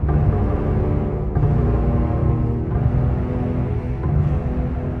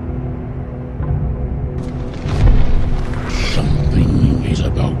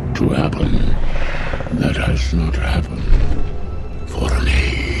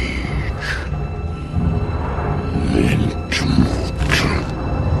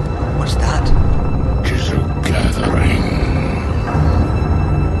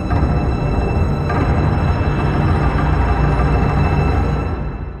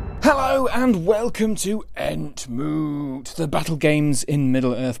Hello and welcome to Entmoot, the Battle Games in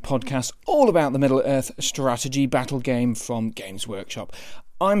Middle-earth podcast, all about the Middle-earth strategy battle game from Games Workshop.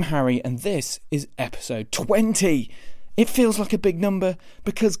 I'm Harry and this is episode 20. It feels like a big number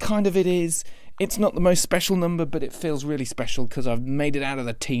because kind of it is. It's not the most special number, but it feels really special because I've made it out of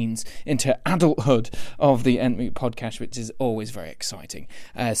the teens into adulthood of the Entmoot podcast, which is always very exciting.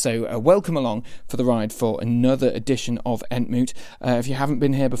 So welcome along for the ride for another edition of Entmoot. If you haven't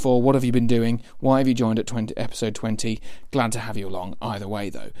been here before, what have you been doing? Why have you joined at episode 20? Glad to have you along either way,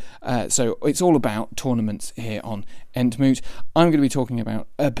 though. So it's all about tournaments here on Entmoot. I'm going to be talking about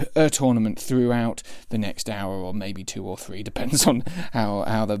a tournament throughout the next hour, or maybe 2 or 3, depends on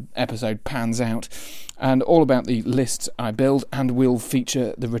how the episode pans out. And all about the lists I build, and will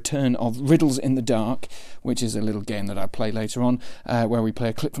feature the return of Riddles in the Dark, which is a little game that I play later on, where we play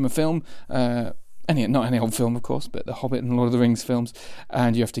a clip from a film, not any old film of course, but the Hobbit and Lord of the Rings films,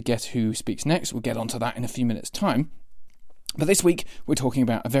 and you have to guess who speaks next. We'll get onto that in a few minutes' time. But this week, we're talking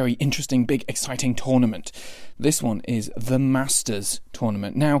about a very interesting, big, exciting tournament. This one is the Masters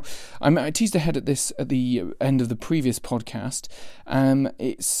tournament. Now, I teased ahead at the end of the previous podcast.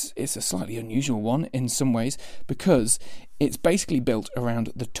 It's a slightly unusual one in some ways because it's basically built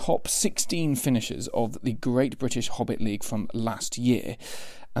around the top 16 finishers of the Great British Hobbit League from last year.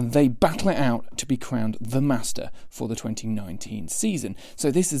 And they battle it out to be crowned the Master for the 2019 season.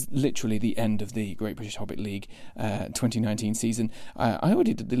 So this is literally the end of the Great British Hobbit League 2019 season. I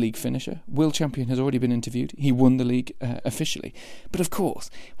already did the league finisher. Will Champion has already been interviewed. He won the league officially. But of course,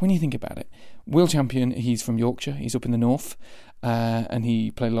 when you think about it, Will Champion, he's from Yorkshire. He's up in the north. And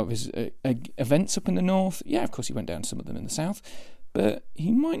he played a lot of his events up in the north. Yeah, of course, he went down to some of them in the south. But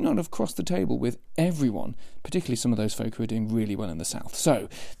he might not have crossed the table with everyone, particularly some of those folk who are doing really well in the south. So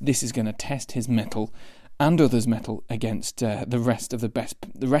this is going to test his mettle and others' mettle against the rest of the best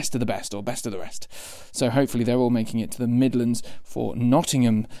or best of the rest. So hopefully they're all making it to the Midlands for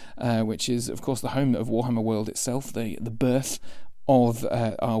Nottingham, which is of course the home of Warhammer World itself, the birth of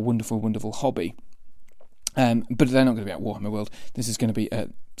our wonderful, wonderful hobby. But they're not going to be at Warhammer World. This is going to be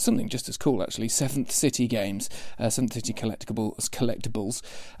something just as cool, actually. Seventh City Games, Seventh City Collectibles,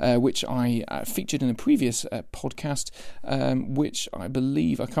 which I featured in a previous podcast, which I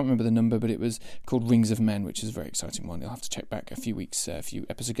believe, I can't remember the number, but it was called Rings of Men, which is a very exciting one. You'll have to check back a few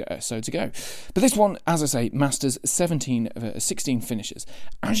episodes ago. But this one, as I say, Masters 16 finishers.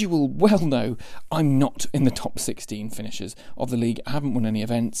 As you will well know, I'm not in the top 16 finishers of the league. I haven't won any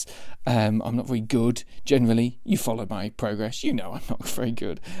events. I'm not very good. Generally, you follow my progress. You know I'm not very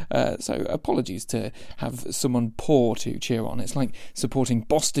good. So apologies to have someone poor to cheer on. It's like supporting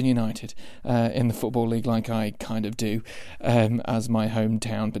Boston United in the Football League, like I kind of do as my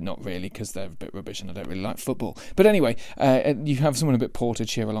hometown, but not really because they're a bit rubbish and I don't really like football. But anyway, you have someone a bit poor to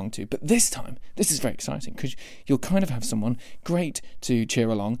cheer along to. But this time, this is very exciting because you'll kind of have someone great to cheer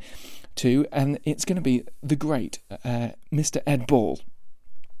along to, and it's going to be the great Mr. Ed Ball.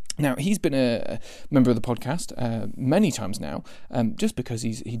 Now, he's been a member of the podcast many times now, just because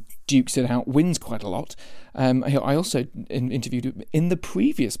he dukes it out, wins quite a lot. I also interviewed him in the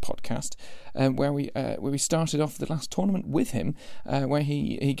previous podcast where we started off the last tournament with him, where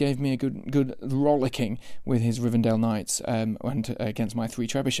he gave me a good rollicking with his Rivendell Knights and against my 3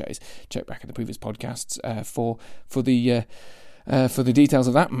 trebuchets. Check back at the previous podcasts for the details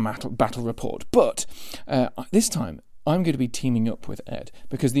of that battle report. But this time, I'm going to be teaming up with Ed,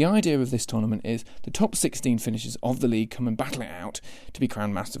 because the idea of this tournament is the top 16 finishers of the league come and battle it out to be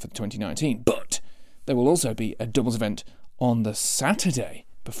crowned master for 2019. But there will also be a doubles event on the Saturday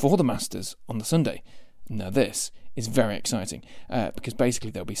before the Masters on the Sunday. Now this is very exciting because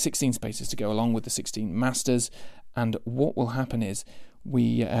basically there'll be 16 spaces to go along with the 16 Masters, and what will happen is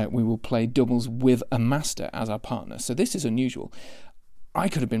we will play doubles with a Master as our partner. So this is unusual. I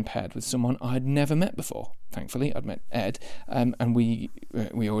could have been paired with someone I'd never met before. Thankfully, I'd met Ed, and we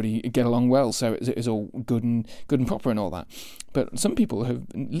already get along well, so it's all good and proper and all that. But some people have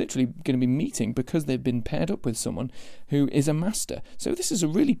literally going to be meeting because they've been paired up with someone who is a master. So this is a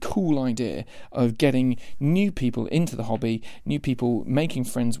really cool idea of getting new people into the hobby, new people making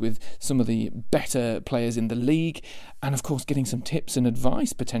friends with some of the better players in the league, and of course getting some tips and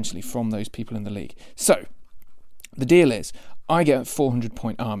advice potentially from those people in the league. So the deal is, I get a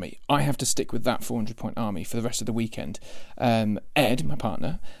 400-point army. I have to stick with that 400-point army for the rest of the weekend. Ed, my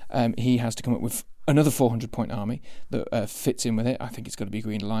partner, he has to come up with another 400-point army that fits in with it. I think it's got to be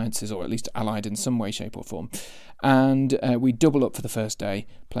Green Alliances, or at least allied in some way, shape or form. And we double up for the first day,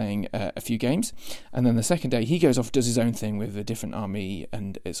 playing a few games. And then the second day, he goes off, does his own thing with a different army,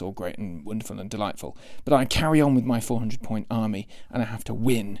 and it's all great and wonderful and delightful. But I carry on with my 400-point army, and I have to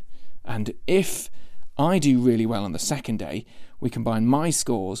win And if I do really well on the second day, we combine my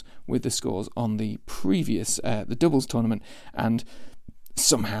scores with the scores on the previous, the doubles tournament, and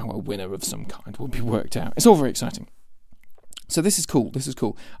somehow a winner of some kind will be worked out. It's all very exciting. So this is cool.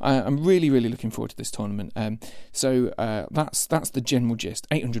 I'm really, really looking forward to this tournament. So that's the general gist.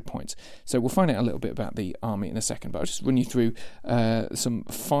 800 points. So we'll find out a little bit about the army in a second. But I'll just run you through some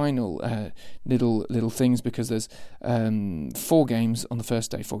final little things, because there's 4 games on the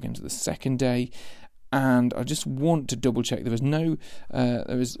first day, 4 games on the second day. And I just want to double check. There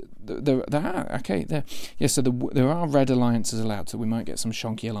are red alliances allowed, so we might get some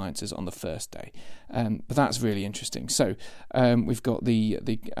shonky alliances on the first day. But that's really interesting. So we've got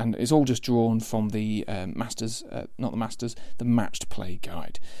and it's all just drawn from the the matched play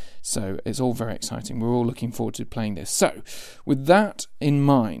guide. So it's all very exciting. We're all looking forward to playing this. So with that in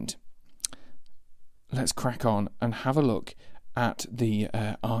mind, let's crack on and have a look at the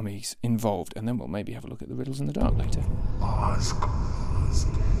armies involved, and then we'll maybe have a look at the riddles in the dark later.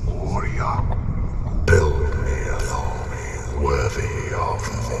 Build me an army worthy of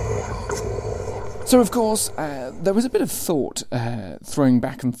Mordor. So, of course, there was a bit of thought throwing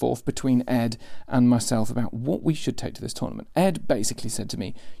back and forth between Ed and myself about what we should take to this tournament. Ed basically said to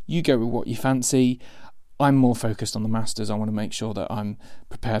me, you go with what you fancy. I'm more focused on the Masters. I want to make sure that I'm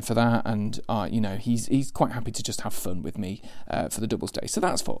prepared for that, and he's quite happy to just have fun with me for the doubles day. So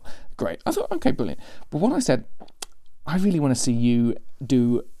that's great. I thought, okay, brilliant. But what I said, I really want to see you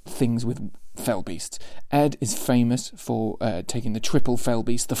do things with Fell Beasts. Ed is famous for taking the triple Fell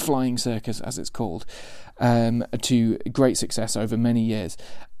Beast, the flying circus as it's called, to great success over many years.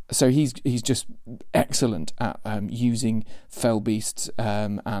 So he's just excellent at using Fell Beasts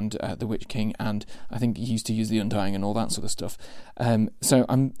and the Witch King, and I think he used to use the Undying and all that sort of stuff. So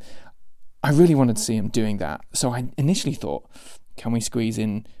I really wanted to see him doing that. So I initially thought, can we squeeze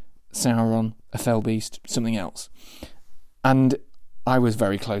in Sauron, a Fell Beast, something else? And I was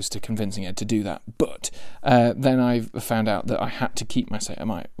very close to convincing Ed to do that, but then I found out that I had to keep my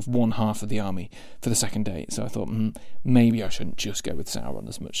one half of the army for the second day, so I thought maybe I shouldn't just go with Sauron,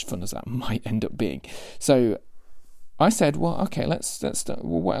 as much fun as that might end up being. So I said, well, okay, let's start.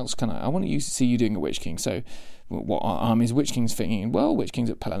 Well, what else can I want to see you doing a Witch King. So what army is Witch King's fitting in? Well, Witch King's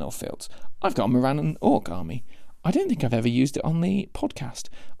at Pelennor Fields. I've got a Morannon Orc army. I don't think I've ever used it on the podcast.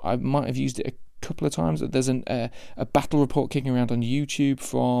 I might have used it a couple of times. There's a battle report kicking around on YouTube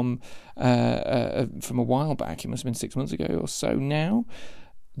from a while back. It must have been 6 months ago or so now.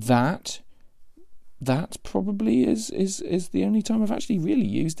 That probably is the only time I've actually really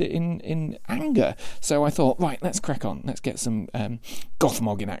used it in anger. So I thought, right, let's crack on. Let's get some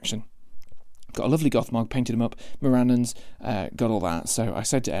Gothmog in action. Got a lovely Gothmog, painted them up, Morannons, got all that. So I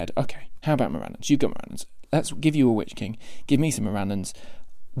said to Ed, okay, how about Morannons? You've got Morannons. Let's give you a Witch King. Give me some Morannons.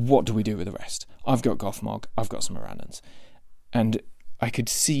 What do we do with the rest? I've got Gothmog, I've got some Morannons. And I could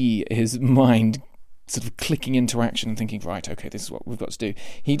see his mind sort of clicking into action and thinking, right, okay, this is what we've got to do.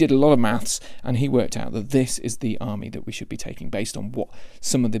 He did a lot of maths, and he worked out that this is the army that we should be taking based on what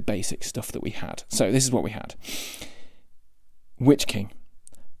some of the basic stuff that we had. So this is what we had. Witch King.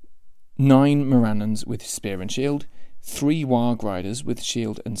 9 Morannons with spear and shield, 3 Warg Riders with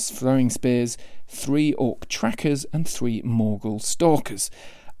shield and throwing spears, 3 Orc Trackers, and 3 Morgul Stalkers.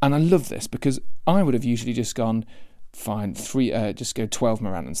 And I love this because I would have usually just gone, fine, just go 12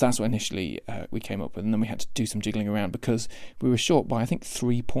 Morannons. That's what initially we came up with, and then we had to do some jiggling around because we were short by, I think,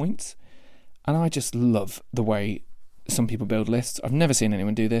 3 points. And I just love the way some people build lists. I've never seen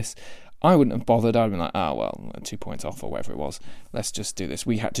anyone do this. I wouldn't have bothered. I'd have been like, well, 2 points off or whatever it was. Let's just do this.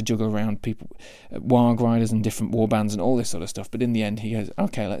 We had to juggle around people, Warg Riders and different warbands and all this sort of stuff. But in the end, he goes,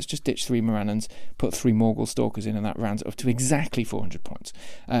 okay, let's just ditch 3 Morannons, put 3 Morgul Stalkers in, and that rounds up to exactly 400 points.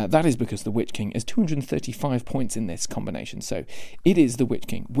 That is because the Witch King is 235 points in this combination. So it is the Witch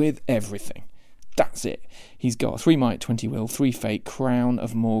King with everything. That's it. He's got 3 Might, 20 Will, 3 Fate, Crown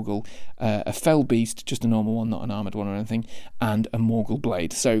of Morgul, a Fell Beast, just a normal one, not an armoured one or anything, and a Morgul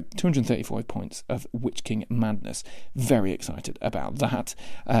Blade. So 235 points of Witch King madness. Very excited about that.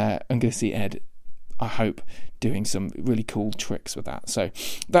 I'm going to see Ed, I hope, doing some really cool tricks with that. So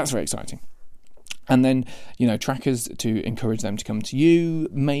that's very exciting. And then, trackers to encourage them to come to you,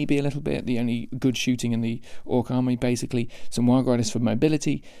 maybe a little bit. The only good shooting in the Orc army, basically. Some Warg Riders for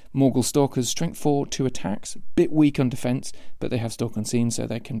mobility. Morgul Stalkers, strength 4, 2 attacks. Bit weak on defence, but they have Stalk Unseen, so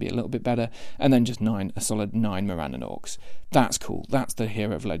they can be a little bit better. And then just a solid 9 Morannon Orcs. That's cool. That's the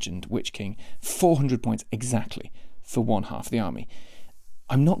hero of legend, Witch King. 400 points exactly for one half of the army.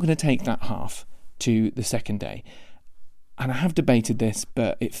 I'm not going to take that half to the second day. And I have debated this,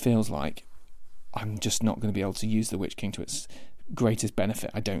 but it feels like I'm just not going to be able to use the Witch King to its greatest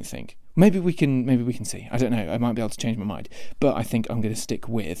benefit, I don't think. Maybe we can see. I don't know. I might be able to change my mind. But I think I'm going to stick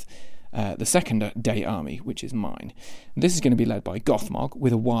with the second day army, which is mine. This is going to be led by Gothmog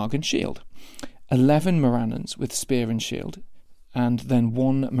with a warg and shield. 11 Morannons with spear and shield. And then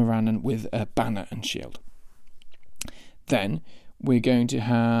 1 Morannon with a banner and shield. Then we're going to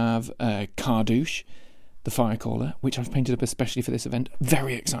have Kardush, the Firecaller, which I've painted up especially for this event.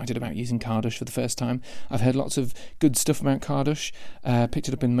 Very excited about using Kardush for the first time. I've heard lots of good stuff about Kardush. Picked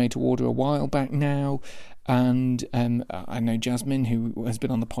it up in Made to Order a while back now. And I know Jasmine, who has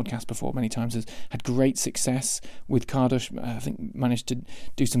been on the podcast before many times, has had great success with Kardush. I think managed to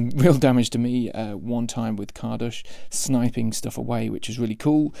do some real damage to me one time with Kardush, sniping stuff away, which is really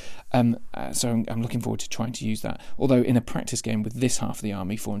cool. So I'm looking forward to trying to use that. Although in a practice game with this half of the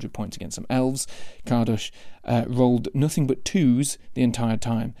army, 400 points against some elves, Kardush rolled nothing but 2s the entire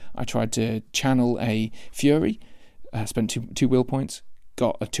time. I tried to channel a Fury, spent two will points,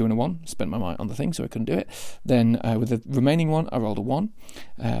 got a 2 and a 1, spent my might on the thing, so I couldn't do it. Then with the remaining one, I rolled a 1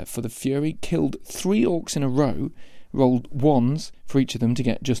 for the Fury, killed 3 orcs in a row, rolled 1s for each of them to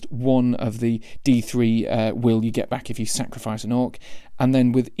get just 1 of the D3 will you get back if you sacrifice an orc, and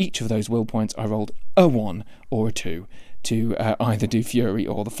then with each of those will points, I rolled a 1 or a 2 to either do Fury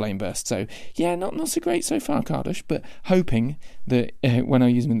or the Flame Burst. So yeah, not so great so far, Kardush, but hoping that when I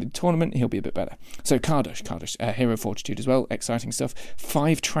use him in the tournament, he'll be a bit better. So Kardush, Hero Fortitude as well, exciting stuff.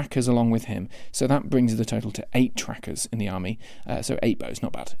 5 trackers along with him, so that brings the total to 8 trackers in the army. So 8 bows,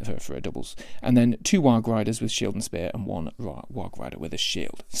 not bad for a doubles. And then 2 Warg Riders with shield and spear, and 1 Warg Rider with a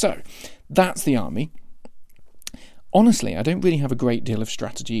shield. So that's the army. Honestly, I don't really have a great deal of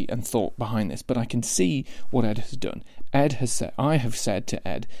strategy and thought behind this, but I can see what Ed has done. I have said to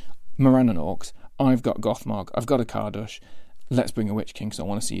Ed, Morannon Orcs, I've got Gothmog, I've got a Kardush, let's bring a Witch King, so I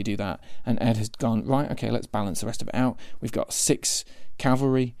want to see you do that. And Ed has gone, right, okay, let's balance the rest of it out. We've got 6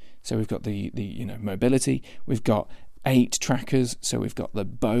 cavalry, so we've got the mobility. We've got 8 trackers, so we've got the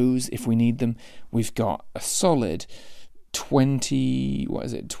bows if we need them. We've got a solid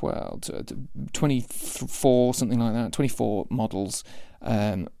 24, something like that, 24 models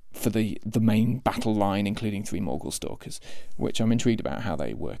for the main battle line, including 3 Morgul Stalkers, which I'm intrigued about how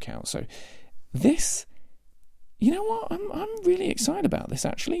they work out. So this, you know what, I'm really excited about this,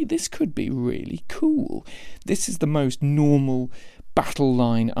 actually. This could be really cool. This is the most normal battle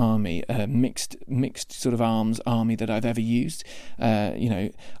line army, mixed sort of arms army that I've ever used.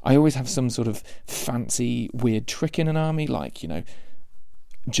 I always have some sort of fancy weird trick in an army, like,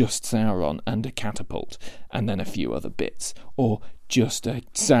 just Sauron and a catapult and then a few other bits, or just a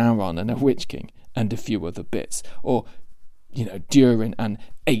Sauron and a Witch King and a few other bits, or Durin and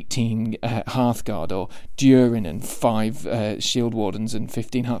 18 Hearthguard, or Durin and 5 Shield Wardens and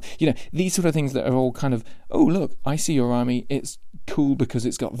 15 Hearth. These sort of things that are all kind of, oh look, I see your army, it's cool because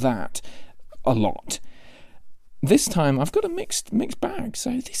it's got that a lot. This time I've got a mixed bag,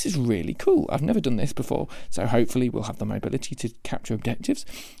 so this is really cool. I've never done this before, so hopefully we'll have the mobility to capture objectives.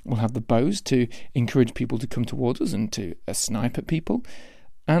 We'll have the bows to encourage people to come towards us and to snipe at people,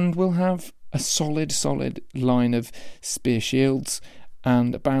 and we'll have a solid line of spear shields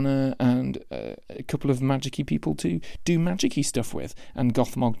and a banner and a couple of magic-y people to do magic-y stuff with, and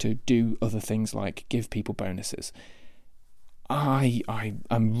Gothmog to do other things like give people bonuses.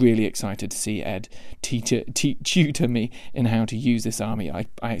 I'm really excited to see Ed tutor me in how to use this army. I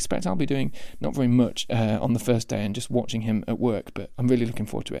expect I'll be doing not very much on the first day and just watching him at work, but I'm really looking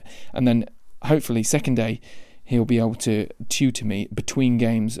forward to it. And then hopefully second day he'll be able to tutor me between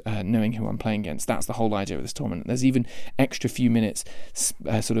games, knowing who I'm playing against. That's the whole idea of this tournament. There's even extra few minutes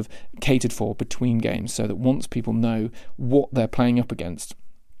sort of catered for between games, so that once people know what they're playing up against,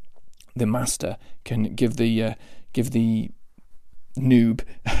 the master can give the noob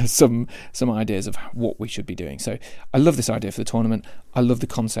some ideas of what we should be doing. So I love this idea for the tournament. I love the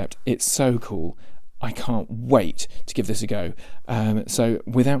concept. It's so cool. I can't wait to give this a go. So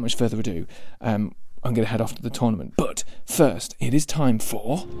without much further ado, I'm going to head off to the tournament. But first, it is time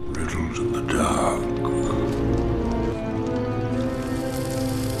for Riddles in the Dark.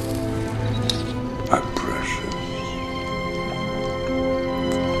 I'm precious.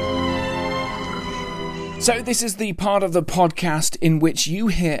 So this is the part of the podcast in which you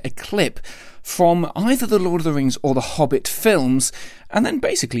hear a clip from either the Lord of the Rings or the Hobbit films, and then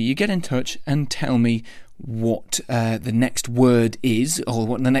basically you get in touch and tell me what the next word is, or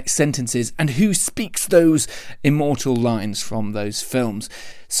what the next sentence is, and who speaks those immortal lines from those films.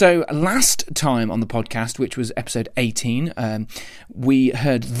 So last time on the podcast, which was episode 18, we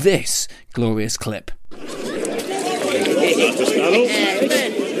heard this glorious clip.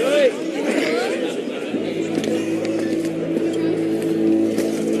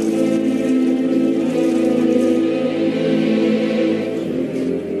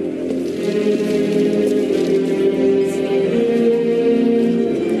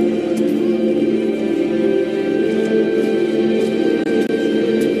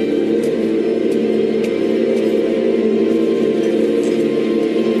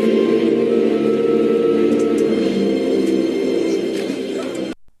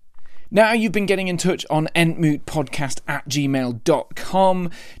 Now, you've been getting in touch on entmootpodcast@gmail.com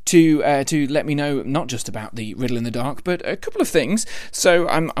to let me know not just about the Riddle in the Dark, but a couple of things. So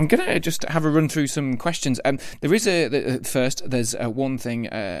I'm going to just have a run through some questions. There is there's one thing.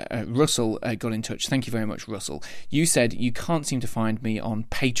 Russell got in touch. Thank you very much, Russell. You said you can't seem to find me on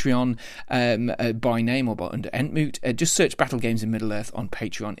Patreon by name or under Entmoot. Just search Battle Games in Middle-earth on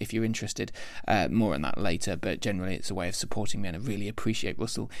Patreon if you're interested. More on that later, but generally it's a way of supporting me, and I really appreciate,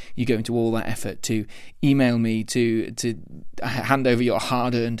 Russell, you go into all that effort to email me, to hand over your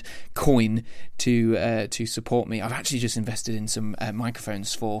hard-earned coin to support me. I've actually just invested in some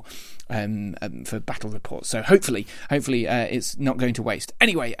microphones for Battle Reports, so hopefully it's not going to waste.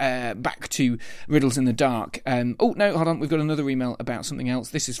 Anyway, back to Riddles in the Dark. Oh no, hold on, we've got another email about something else.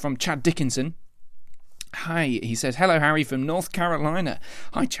 This is from Chad Dickinson. Hi, he says, hello Harry from North Carolina.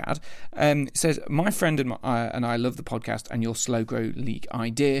 Hi Chad. Says, my friend and I love the podcast and your Slow Grow League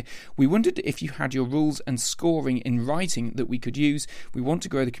idea. We wondered if you had your rules and scoring in writing that we could use. We want to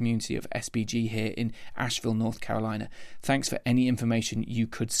grow the community of SBG here in Asheville, North Carolina. Thanks for any information you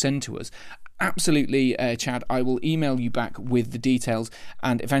could send to us. Absolutely, Chad. I will email you back with the details,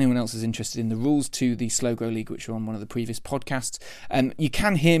 and if anyone else is interested in the rules to the Slow Grow League, which are on one of the previous podcasts, you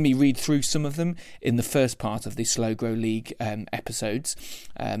can hear me read through some of them in the first part of the Slow Grow League episodes,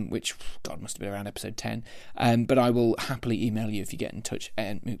 which, God, must have been around episode 10, but I will happily email you if you get in touch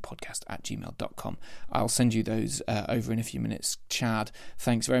at mootpodcast@gmail.com. I'll send you those over in a few minutes, Chad.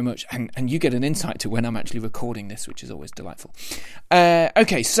 Thanks very much, and you get an insight to when I'm actually recording this, which is always delightful.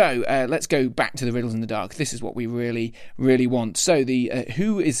 Okay, so let's go back to the Riddles in the Dark. This is what we really, really want. So the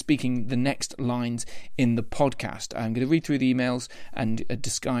who is speaking the next lines in the podcast? I'm going to read through the emails and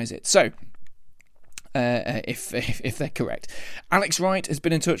disguise it. So if they're correct. Alex Wright has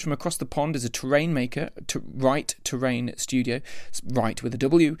been in touch from across the pond as a terrain maker, Wright Terrain Studio, Wright with a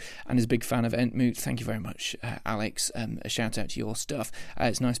W, and is a big fan of Entmoot. Thank you very much, Alex. A shout out to your stuff.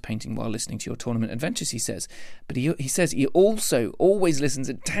 It's nice painting while listening to your tournament adventures, he says. But he says he also always listens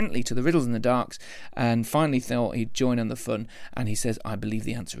intently to the Riddles in the Darks, and finally thought he'd join on the fun, and he says, I believe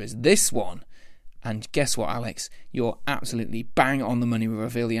the answer is this one. And guess what, Alex? You're absolutely bang on the money. We'll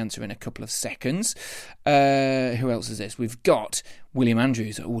reveal the answer in a couple of seconds. Who else is this? We've got William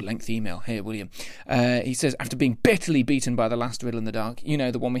Andrews. Oh, lengthy email. Here, William. He says, after being bitterly beaten by the last Riddle in the Dark, you know,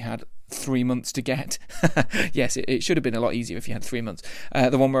 the one we had 3 months to get. Yes, it should have been a lot easier if you had 3 months.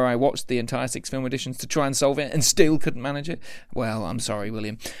 The one where I watched the entire 6 film editions to try and solve it and still couldn't manage it. Well, I'm sorry,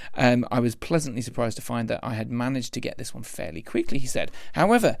 William. I was pleasantly surprised to find that I had managed to get this one fairly quickly, he said.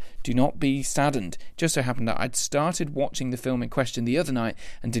 However, do not be saddened. Just so happened that I'd started watching the film in question the other night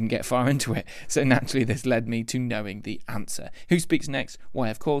and didn't get far into it. So naturally this led me to knowing the answer. Who speaks next? Why,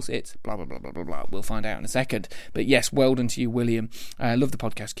 of course, it's blah, blah, blah, blah, blah, blah. We'll find out in a second. But yes, well done to you, William. I love the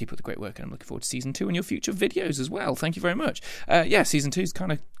podcast. Keep up the great work, and I'm looking forward to season 2 and your future videos as well. Thank you very much. Yeah, season 2's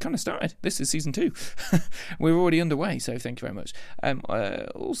kind of started. This is season 2. We're already underway, so thank you very much.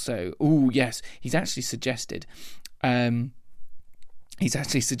 Also, yes, he's actually suggested a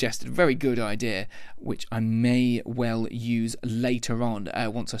very good idea, which I may well use later on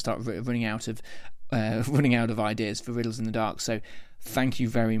once I start running out of ideas for Riddles in the Dark. So thank you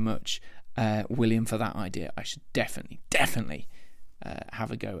very much, William, for that idea. I should definitely have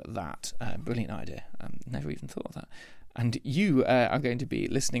a go at that. Brilliant idea. Never even thought of that. And you are going to be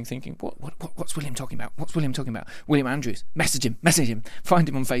listening thinking, what's William talking about? What's William talking about? William Andrews. Message him. Find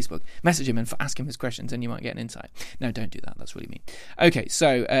him on Facebook. Message him and ask him his questions, and you might get an insight. No, don't do that. That's really mean. Okay,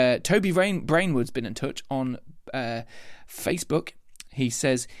 so Toby Brainwood's been in touch on Facebook. He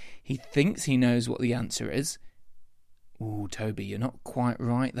says he thinks he knows what the answer is. Ooh, Toby, you're not quite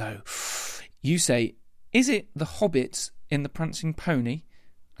right, though. You say, is it the hobbits in the Prancing Pony?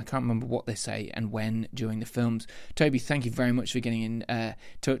 I can't remember what they say and when during the films. Toby, thank you very much for getting in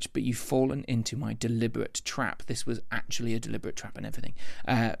touch, but you've fallen into my deliberate trap. This was actually a deliberate trap and everything.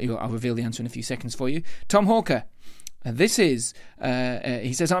 I'll reveal the answer in a few seconds for you. Tom Hawker. This is,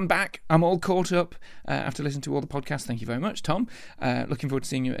 he says, I'm back. I'm all caught up after listening to all the podcasts. Thank you very much, Tom. Looking forward to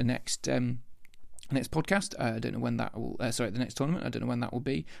seeing you at next podcast. I don't know when that will, the next tournament. I don't know when that will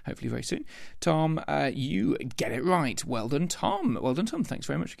be. Hopefully very soon. Tom, you get it right. Well done, Tom. Thanks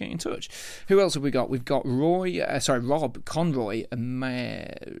very much for getting in touch. Who else have we got? We've got Rob Conroy,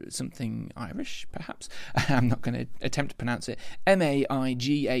 something Irish, perhaps. I'm not going to attempt to pronounce it.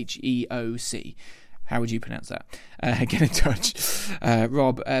 Maigheoc. How would you pronounce that? Get in touch.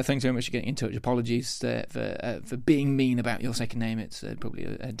 Rob, thanks very much for getting in touch. Apologies for being mean about your second name. It's probably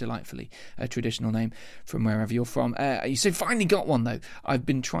a delightfully traditional name from wherever you're from. You said, finally got one, though. I've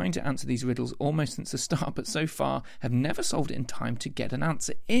been trying to answer these riddles almost since the start, but so far have never solved it in time to get an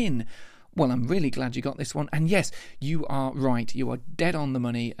answer in. Well, I'm really glad you got this one. And yes, you are right. You are dead on the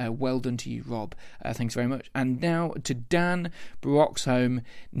money. Well done to you, Rob. Thanks very much. And now to Dan Broxholm.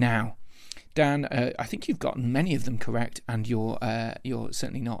 Now, Dan, I think you've gotten many of them correct, and you're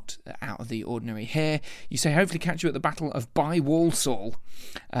certainly not out of the ordinary here. You say, hopefully catch you at the Battle of By-Walsall.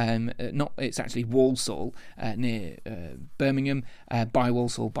 It's actually Walsall, near Birmingham.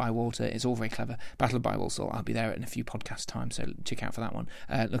 By-Walsall, Bywater. It's all very clever. Battle of By-Walsall. I'll be there in a few podcast time, so check out for that one.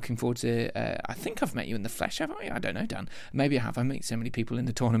 Looking forward to... I think I've met you in the flesh, have I? I don't know, Dan. Maybe I have. I meet so many people in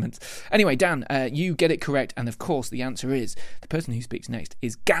the tournaments. Anyway, Dan, you get it correct, and of course the answer is the person who speaks next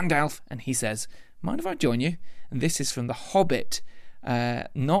is Gandalf, and he says, mind if I join you? And this is from The Hobbit,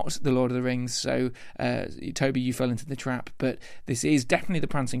 not The Lord of the Rings, so Toby, you fell into the trap, but this is definitely The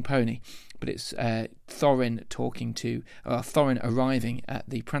Prancing Pony, but it's Thorin arriving at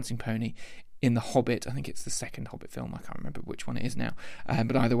the Prancing Pony in The Hobbit. I think it's the second Hobbit film. I can't remember which one it is now,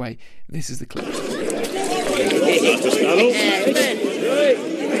 but either way, this is the clip.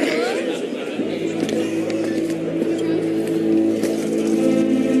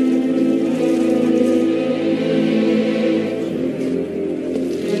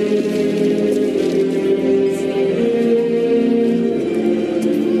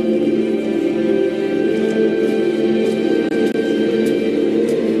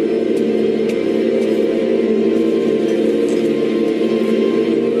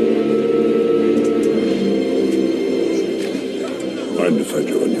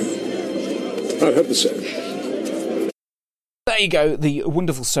 There you go, the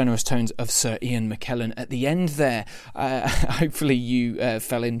wonderful sonorous tones of Sir Ian McKellen at the end there. Hopefully you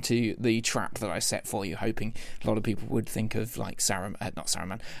fell into the trap that I set for you, hoping a lot of people would think of like Strider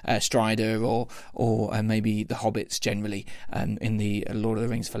or maybe the Hobbits generally in the Lord of the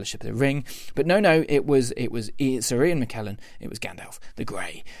Rings Fellowship of the Ring. But no, it was Sir Ian McKellen, it was Gandalf the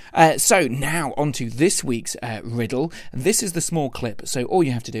Grey. So now on to this week's riddle. This is the small clip, so all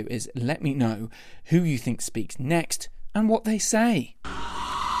you have to do is let me know who you think speaks next and what they say.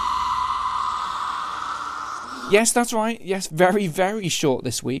 Yes, that's right. Yes, very, very short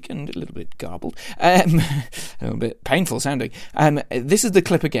this week and a little bit garbled. A little bit painful sounding. This is the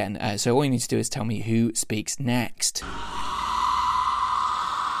clip again, so all you need to do is tell me who speaks next.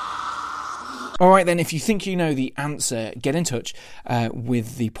 Alright then, if you think you know the answer, get in touch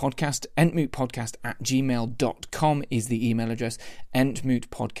with the podcast. entmootpodcast@gmail.com is the email address.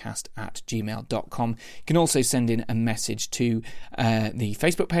 entmootpodcast@gmail.com. You can also send in a message to the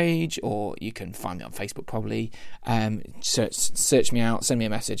Facebook page, or you can find me on Facebook probably. Search me out, send me a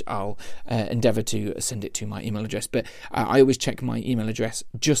message. I'll endeavour to send it to my email address. But I always check my email address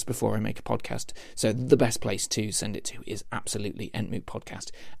just before I make a podcast. So the best place to send it to is absolutely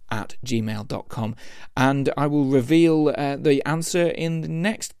entmootpodcast@gmail.com. And I will reveal the answer in the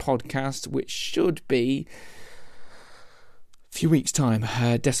next podcast, which should be a few weeks' time.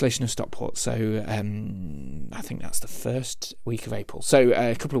 Desolation of Stockport. So I think that's the first week of April. So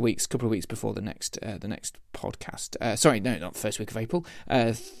a couple of weeks before the next podcast. Sorry, no, not first week of April.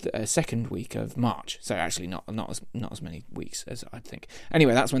 Second week of March. So actually, not as many weeks as I'd think.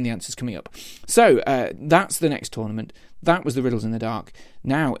 Anyway, that's when the answer's coming up. So that's the next tournament. That was the Riddles in the Dark.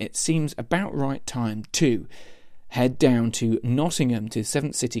 Now it seems about right time to head down to Nottingham to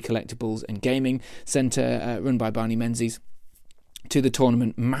 7th City Collectibles and Gaming Centre, run by Barney Menzies, to the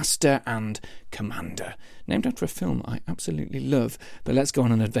tournament Master and Commander, named after a film I absolutely love. But let's go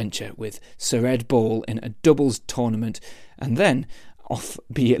on an adventure with Sir Ed Ball in a doubles tournament, and then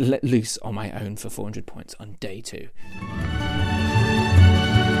be let loose on my own for 400 points on day 2.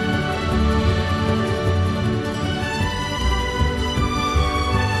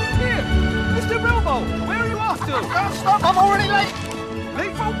 Mr. Bilbo, where are you off to? I can't stop, I'm already late.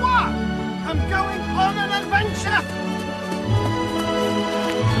 Late for what? I'm going on an adventure.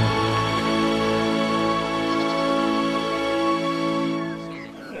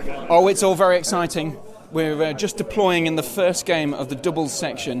 Oh, it's all very exciting. We're just deploying in the first game of the doubles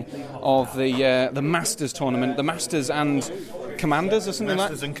section of the Masters tournament. The Masters and Commanders or something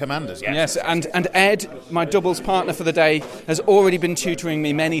Masters and Commanders, yes. Yes, and Ed, my doubles partner for the day, has already been tutoring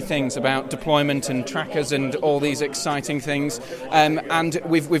me many things about deployment and trackers and all these exciting things. And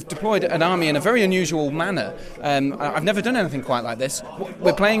we've deployed an army in a very unusual manner. I've never done anything quite like this.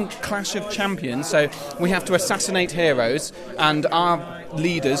 We're playing Clash of Champions, so we have to assassinate heroes, and our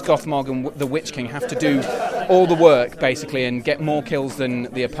leaders, Gothmog and the Witch King, have to do all the work basically and get more kills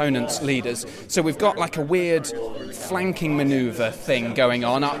than the opponent's leaders. So we've got like a weird flanking manoeuvre thing going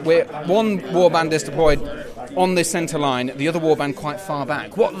on. One warband is deployed on this centre line, the other warband quite far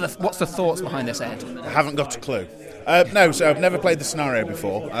back. What's the thoughts behind this, Ed? I haven't got a clue. No, so I've never played the scenario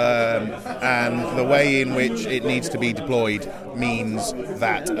before, and the way in which it needs to be deployed means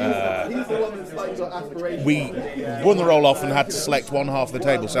that we won the roll-off and had to select one half of the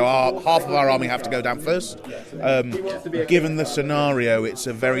table, so half of our army have to go down first. Given the scenario, it's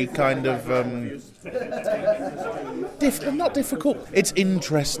a very kind of... not difficult. It's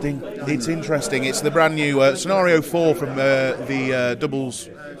interesting. It's the brand new Scenario 4 from the doubles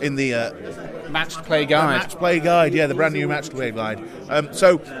in the... Matched Play Guide. Match Play Guide, yeah, the brand new Match Play Guide.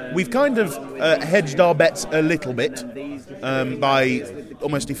 So we've kind of hedged our bets a little bit by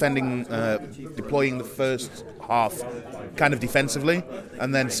almost deploying the first half kind of defensively,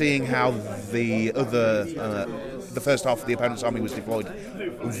 and then seeing how the first half of the opponent's army was deployed.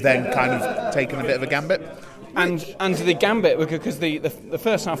 We've then kind of taken a bit of a gambit. And the gambit, because the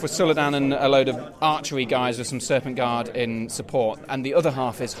first half was Suladan and a load of archery guys with some Serpent Guard in support, and the other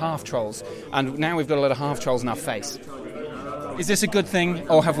half is half trolls, and now we've got a load of half trolls in our face. Is this a good thing,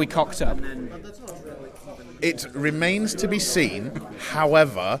 or have we cocked up? It remains to be seen.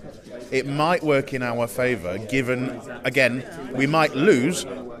 However, it might work in our favour, given, again, we might lose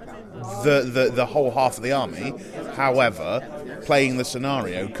the whole half of the army. However, playing the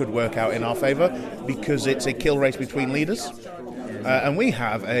scenario could work out in our favour because it's a kill race between leaders. And we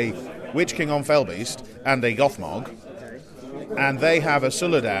have a Witch King on Felbeast and a Gothmog, and they have a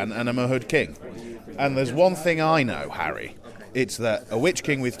Suladan and a Mahud King. And there's one thing I know, Harry. It's that a Witch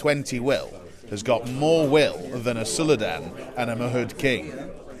King with 20 will has got more will than a Suladan and a Mahud King.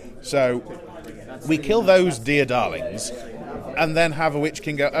 So we kill those dear darlings and then have a Witch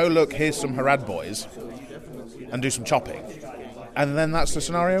King go, oh look, here's some Harad boys, and do some chopping. And then that's the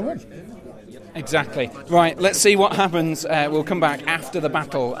scenario win. Exactly. Right, let's see what happens. We'll come back after the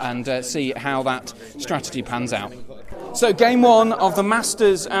battle and see how that strategy pans out. So, game one of the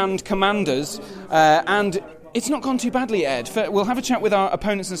Masters and Commanders, and it's not gone too badly, Ed. We'll have a chat with our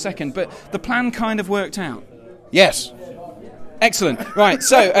opponents in a second, but the plan kind of worked out. Yes. Excellent. Right,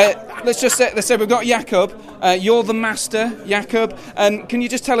 so let's say we've got Jakob. You're the master, Jakob. Can you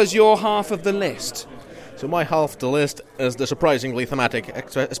just tell us your half of the list? So my half of the list is the surprisingly thematic,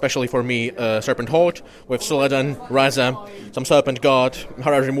 especially for me, Serpent Horde with Suladan, Raza, some Serpent Guard,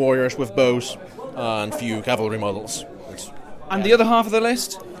 Haradrim Warriors with bows, and few cavalry models. And the other half of the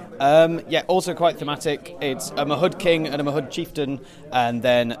list? Also quite thematic. It's a Mahud King and a Mahud Chieftain, and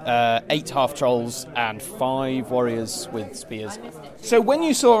then 8 half trolls and 5 warriors with spears. So when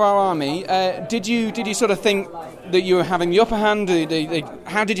you saw our army, did you sort of think that you were having the upper hand?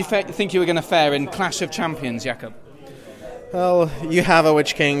 How did you think you were going to fare in Clash of Champions, Jakob? Well, you have a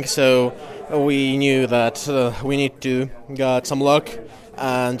Witch King, so we knew that we need to get some luck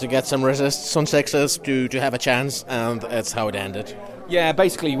and to get some resists on 6s to have a chance, and that's how it ended. Yeah,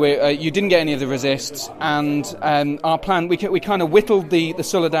 basically, you didn't get any of the resists, and our plan, we kind of whittled the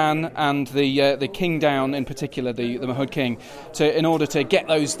Suladan and the King down, in particular the Mahud King, in order to get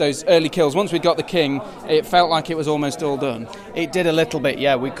those early kills. Once we got the King, it felt like it was almost all done. It did a little bit,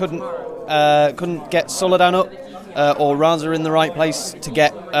 yeah. We couldn't get Suladan up or Raza in the right place to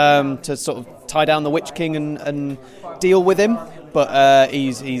get to sort of tie down the Witch King and deal with him. But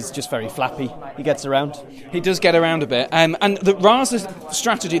he's just very flappy. He gets around. He does get around a bit. And the Raza's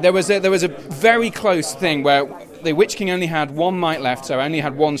strategy, there was a very close thing where the Witch King only had 1 might left, so only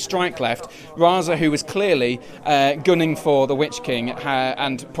had 1 strike left. Raza, who was clearly gunning for the Witch King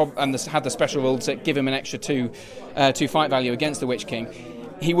and had the special rules that give him an extra 2 fight value against the Witch King,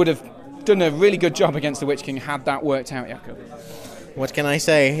 he would have done a really good job against the Witch King had that worked out, Jakob. What can I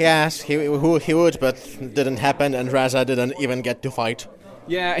say? Yes, he would, but it didn't happen, and Raza didn't even get to fight.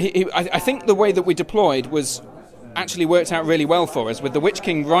 Yeah, I think the way that we deployed was actually worked out really well for us, with the Witch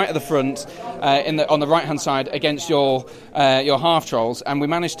King right at the front, on the right-hand side against your half-trolls, and we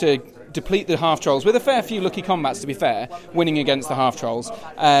managed to deplete the half-trolls with a fair few lucky combats, to be fair, winning against the half-trolls,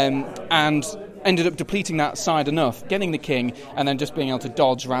 and ended up depleting that side enough, getting the King, and then just being able to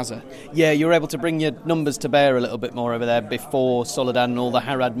dodge Raza. Yeah, you were able to bring your numbers to bear a little bit more over there before Suladan and all the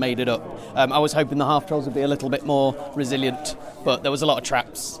Harad made it up. I was hoping the half-trolls would be a little bit more resilient, but there was a lot of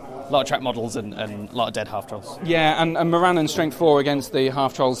traps. A lot of trap models and a lot of dead half-trolls. Yeah, and Moran and Strength 4 against the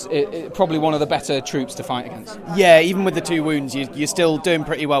half-trolls, probably one of the better troops to fight against. Yeah, even with the 2 wounds, you're still doing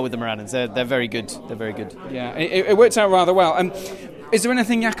pretty well with the Moranans. They're very good. They're very good. Yeah, it worked out rather well. Is there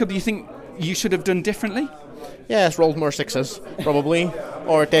anything, Jakob, you think you should have done differently? Yes, rolled more 6s, probably,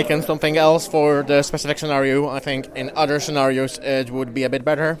 or taken something else for the specific scenario. I think in other scenarios it would be a bit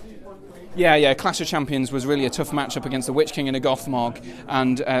better. Yeah, Clash of Champions was really a tough matchup against the Witch King and a Gothmog,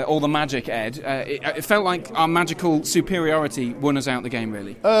 and all the magic, Ed. It felt like our magical superiority won us out the game,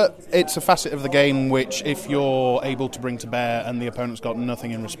 really. It's a facet of the game which, if you're able to bring to bear and the opponent's got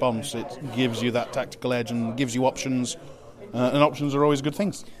nothing in response, it gives you that tactical edge and gives you options. And options are always good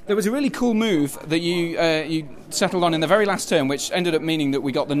things. There was a really cool move that you settled on in the very last turn, which ended up meaning that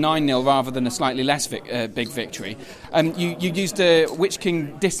we got the 9-0 rather than a slightly less big victory. You used a Witch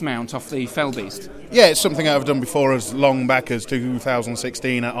King dismount off the Fell Beast. Yeah, it's something I've done before as long back as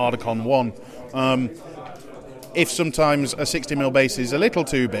 2016 at Ardacon 1. If sometimes a 60mm base is a little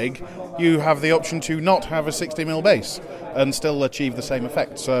too big, you have the option to not have a 60mm base and still achieve the same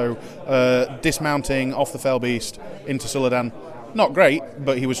effect. So dismounting off the Fell Beast into Suladan, not great,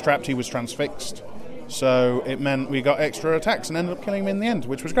 but he was trapped, he was transfixed. So it meant we got extra attacks and ended up killing him in the end,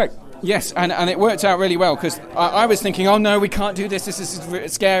 which was great. Yes, and it worked out really well, because I was thinking, oh no, we can't do this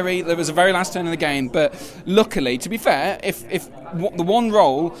is scary. There was a very last turn of the game, but luckily, to be fair, if the one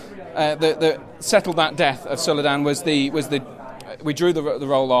roll that settled that death of Suladan was the we drew the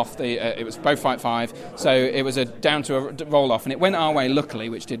roll off. It was both fight 5, so it was down to a roll off, and it went our way, luckily,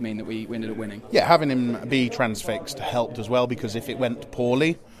 which did mean that we ended up winning. Yeah, having him be transfixed helped as well, because if it went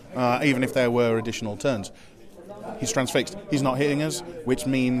poorly, even if there were additional turns, he's transfixed. He's not hitting us, which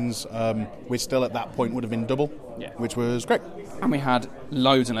means we're still at that point would have been double, which was great. And we had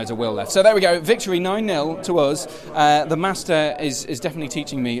loads and loads of will left. So there we go, victory 9-0 to us. The Master is definitely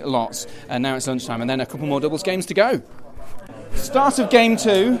teaching me lots, and now it's lunchtime, and then a couple more doubles games to go. Start of game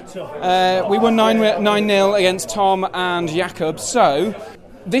 2, we won 9-0 against Tom and Jakob, so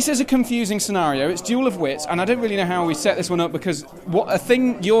this is a confusing scenario. It's Duel of Wits, and I don't really know how we set this one up, because a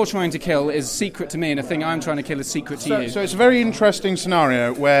thing you're trying to kill is secret to me, and a thing I'm trying to kill is secret to you. So it's a very interesting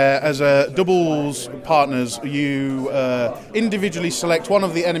scenario where, as a doubles partners, you individually select one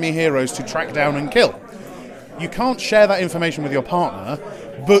of the enemy heroes to track down and kill. You can't share that information with your partner,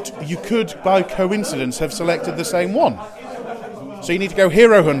 but you could, by coincidence, have selected the same one. So you need to go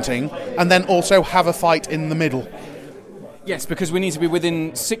hero hunting and then also have a fight in the middle. Yes, because we need to be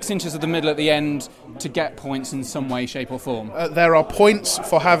within 6 inches of the middle at the end to get points in some way, shape or form. There are points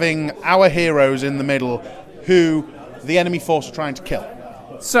for having our heroes in the middle who the enemy force are trying to kill.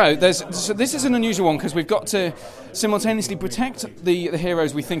 So this is an unusual one, because we've got to simultaneously protect the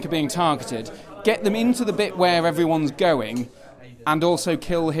heroes we think are being targeted, get them into the bit where everyone's going, and also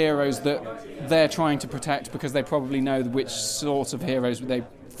kill heroes that they're trying to protect, because they probably know which sort of heroes they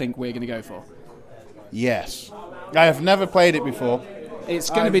think we're going to go for. Yes. I have never played it before.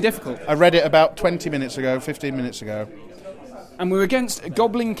 It's going to be difficult. I read it about 20 minutes ago, 15 minutes ago. And we're against a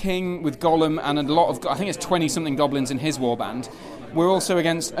Goblin King with Gollum and a lot of, I think it's 20-something goblins in his warband. We're also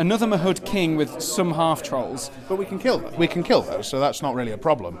against another Mahud King with some half-trolls. But we can kill them. We can kill those, so that's not really a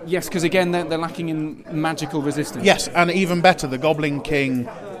problem. Yes, because again, they're lacking in magical resistance. Yes, and even better, the Goblin King's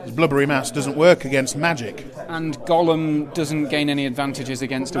blubbery mass doesn't work against magic. And Gollum doesn't gain any advantages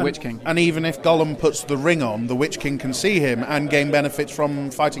against a Witch King. And even if Gollum puts the ring on, the Witch King can see him and gain benefits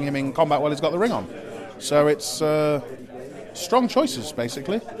from fighting him in combat while he's got the ring on. So it's strong choices,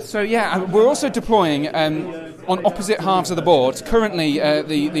 basically. So yeah, we're also deploying on opposite halves of the board. Currently,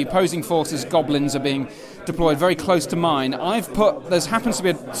 the opposing forces' goblins are being deployed very close to mine. There happens to be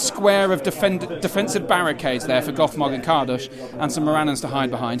a square of defensive barricades there for Gothmog and Kardush, and some Morannons to hide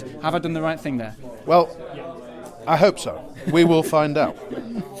behind. Have I done the right thing there? Well, I hope so. We will find out.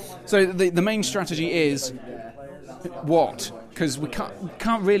 So the main strategy is what? Because we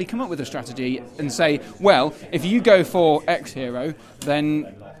can't really come up with a strategy and say, well, if you go for X hero,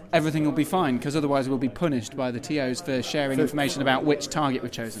 then everything will be fine, because otherwise we'll be punished by the TOs for sharing information about which target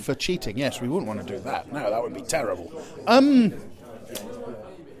we've chosen. For cheating, yes, we wouldn't want to do that. No, that would be terrible.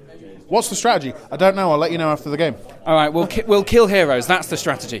 What's the strategy? I don't know. I'll let you know after the game. All right, we'll kill heroes. That's the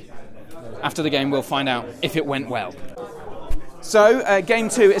strategy. After the game, we'll find out if it went well. So, game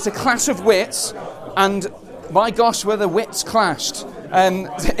 2, it's a clash of wits, and by gosh, where the wits clashed.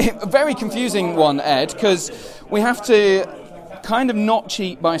 A very confusing one, Ed, because we have to kind of not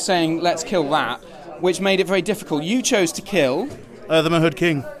cheat by saying, let's kill that, which made it very difficult. You chose to kill the Mahud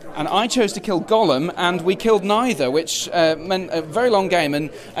King. And I chose to kill Gollum, and we killed neither, which meant a very long game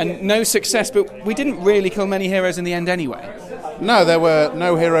and no success, but we didn't really kill many heroes in the end anyway. No, there were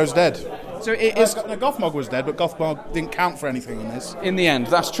no heroes dead. So it is. Gothmog was dead, but Gothmog didn't count for anything in this. In the end,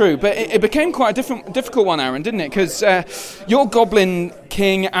 that's true. But it became quite a difficult one, Aaron, didn't it? Because your Goblin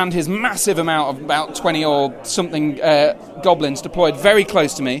King and his massive amount of about 20 or something goblins deployed very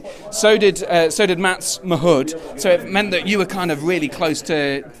close to me. So did Matt's Mahud. So it meant that you were kind of really close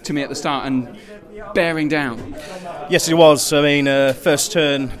to me at the start and bearing down. Yes, it was. I mean, first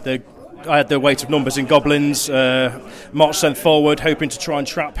turn, the I had the weight of numbers in goblins. March sent forward, hoping to try and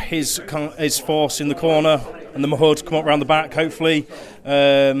trap his force in the corner, and the Mahud come up round the back, hopefully.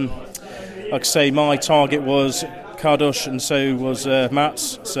 Like I say, my target was Kardush, and so was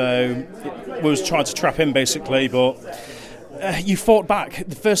Matt's, so we was trying to trap him, basically, but... you fought back.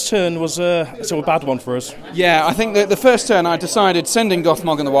 The first turn was a bad one for us. Yeah, I think that the first turn I decided sending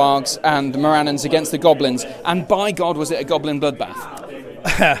Gothmog and the Wargs and Morannons against the Goblins, and by God was it a Goblin bloodbath.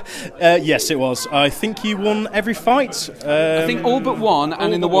 Yes, it was. I think you won every fight. I think all but one,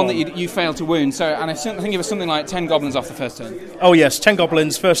 and in the one that you failed to wound. So, and I think it was something like 10 Goblins off the first turn. Oh yes, 10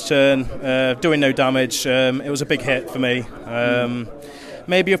 Goblins, first turn, doing no damage. It was a big hit for me.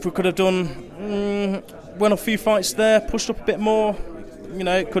 Maybe if we could have done... won a few fights there, pushed up a bit more,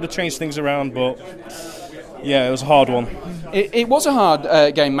 it could have changed things around, but yeah, it was a hard one. It was a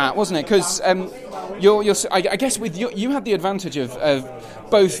hard game, Matt, wasn't it? Because I guess with you had the advantage of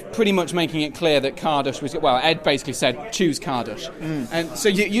both pretty much making it clear that Kardush was... Well, Ed basically said, choose Kardush. And so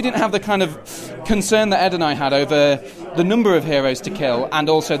you didn't have the kind of concern that Ed and I had over the number of heroes to kill and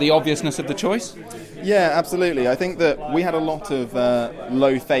also the obviousness of the choice. Yeah, absolutely. I think that we had a lot of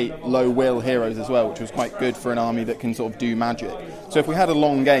low fate, low will heroes as well, which was quite good for an army that can sort of do magic. So if we had a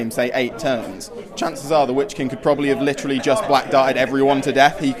long game, say 8 turns, chances are the Witch King could probably have literally just black darted everyone to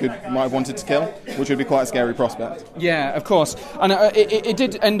death he might have wanted to kill, which would be quite a scary prospect. Yeah, of course. And it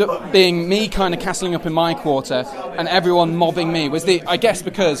did end up being me kind of castling up in my quarter and everyone mobbing me. I guess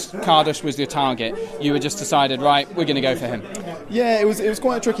because Kardush was your target, you had just decided, right, we're going to go for him. Yeah, it was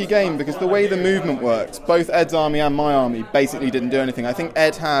quite a tricky game because the way the movement worked, both Ed's army and my army basically didn't do anything. I think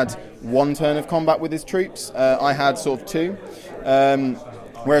Ed had 1 turn of combat with his troops. I had sort of 2.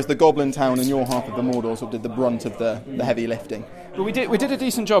 Whereas the Goblin Town and your half of the Mordor sort of did the brunt of the heavy lifting. But we did a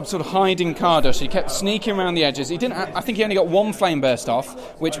decent job sort of hiding Kardush. He kept sneaking around the edges. I think he only got 1 flame burst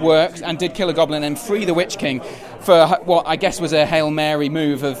off, which worked, and did kill a goblin and free the Witch King for what I guess was a Hail Mary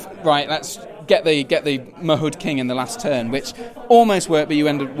move of, right, let's get the Mahud King in the last turn, which almost worked, but you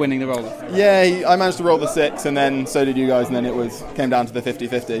ended up winning the roll-off. Yeah, I managed to roll the 6, and then so did you guys, and then it came down to the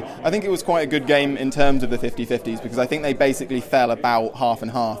 50-50. I think it was quite a good game in terms of the 50-50s, because I think they basically fell about half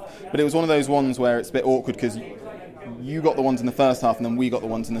and half. But it was one of those ones where it's a bit awkward, because you got the ones in the first half and then we got the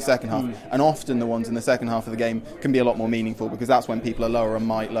ones in the second half. And often the ones in the second half of the game can be a lot more meaningful because that's when people are lower on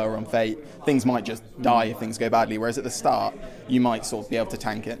might, lower on fate. Things might just die if things go badly, whereas at the start you might sort of be able to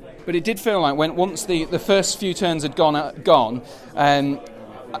tank it. But it did feel like once the first few turns had gone and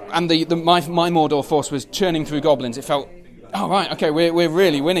my Mordor force was churning through goblins, it felt, oh, right, okay, we're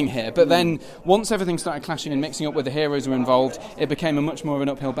really winning here. But then once everything started clashing and mixing up with the heroes who were involved, it became a much more of an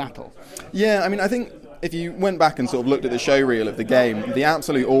uphill battle. Yeah, I mean, I think if you went back and sort of looked at the showreel of the game, the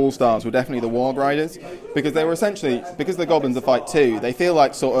absolute all-stars were definitely the Warg Riders, because they were essentially, because the goblins are fight 2, they feel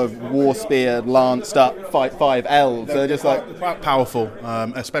like sort of war spear, lanced up, fight 5 elves. They're just like quite powerful,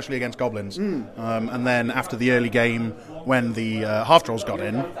 especially against goblins. And then after the early game, when the half-trolls got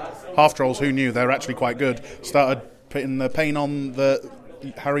in, half-trolls who knew they were actually quite good, started putting the pain on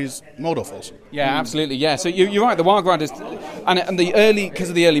Harry's Mordor force. Yeah, absolutely. Yeah, so you're right. The Warg Riders, and the early, because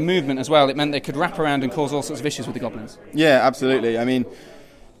of the early movement as well, it meant they could wrap around and cause all sorts of issues with the goblins. Yeah, absolutely. I mean,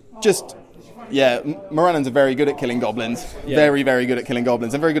 Morannons are very good at killing goblins. Yeah. Very, very good at killing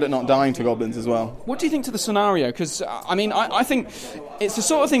goblins, and very good at not dying to goblins as well. What do you think to the scenario? Because I mean, I think it's the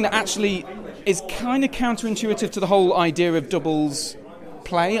sort of thing that actually is kind of counterintuitive to the whole idea of doubles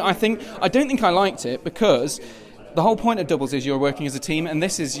play. I don't think I liked it because the whole point of doubles is you're working as a team, and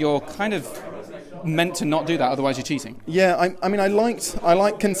this is you're kind of meant to not do that, otherwise you're cheating. Yeah, I mean, I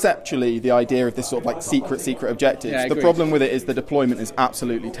like conceptually the idea of this sort of like secret objectives. Yeah, the problem with it is the deployment is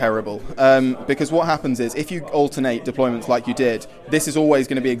absolutely terrible. Because what happens is, if you alternate deployments like you did, this is always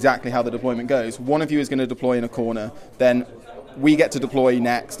going to be exactly how the deployment goes. One of you is going to deploy in a corner, then we get to deploy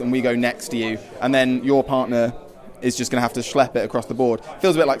next, and we go next to you, and then your partner is just going to have to schlep it across the board.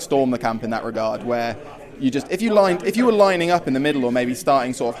 Feels a bit like Storm the Camp in that regard, where if you were lining up in the middle, or maybe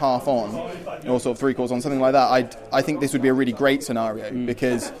starting sort of half on, or sort of 3/4 on, something like that, I think this would be a really great scenario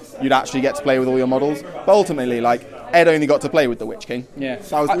because you'd actually get to play with all your models. But ultimately, like, Ed only got to play with the Witch King. Yeah,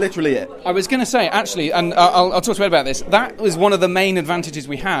 that was literally it. I was going to say, actually, and I'll talk to Ed about this. That was one of the main advantages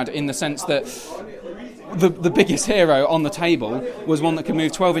we had, in the sense that the biggest hero on the table was one that could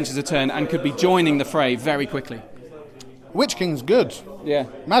move 12 inches a turn and could be joining the fray very quickly. Witch King's good. Yeah.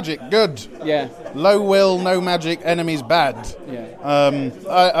 Magic, good. Yeah. Low will, no magic, enemies bad. Yeah.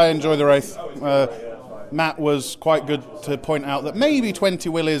 I enjoy the Wraith. Matt was quite good to point out that maybe 20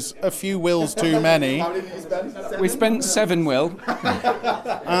 will is a few wills too many. How many did you spend? We spent 7 will.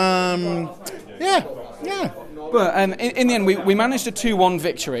 Yeah. But in the end, we managed a 2-1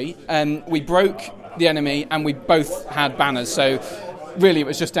 victory. We broke the enemy, and we both had banners. So really, it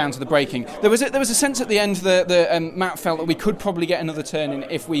was just down to the breaking. There was a sense at the end that Matt felt that we could probably get another turn in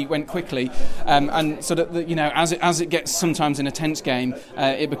if we went quickly, and so that as it gets sometimes in a tense game,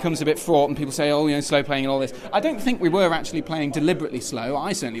 it becomes a bit fraught, and people say, slow playing and all this. I don't think we were actually playing deliberately slow.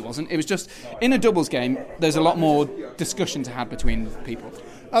 I certainly wasn't. It was just in a doubles game. There's a lot more discussion to have between people.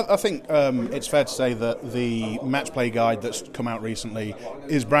 I think it's fair to say that the match play guide that's come out recently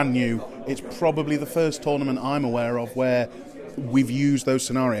is brand new. It's probably the first tournament I'm aware of where we've used those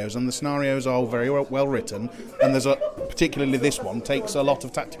scenarios, and the scenarios are very well written, and particularly this one takes a lot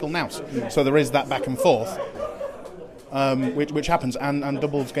of tactical nous. So there is that back and forth, which happens, and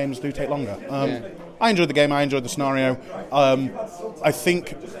doubles games do take longer. I enjoyed the game, I enjoyed the scenario. I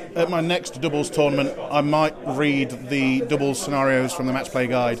think at my next doubles tournament I might read the doubles scenarios from the match play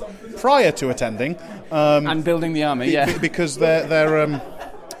guide prior to attending. And building the army, because they're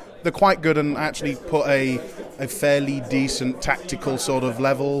quite good and actually put a fairly decent tactical sort of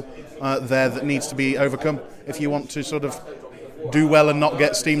level there that needs to be overcome if you want to sort of do well and not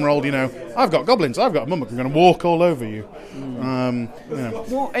get steamrolled. I've got goblins, I've got a mummock, I'm going to walk all over you.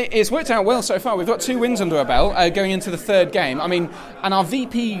 Well, it's worked out well so far. We've got 2 wins under our belt going into the third game. I mean, and our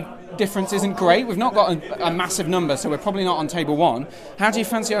VP difference isn't great. We've not got a massive number, so we're probably not on table 1. How do you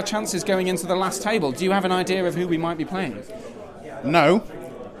fancy our chances going into the last table? Do you have an idea of who we might be playing? No,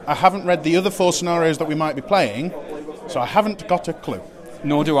 I haven't read the other 4 scenarios that we might be playing, so I haven't got a clue.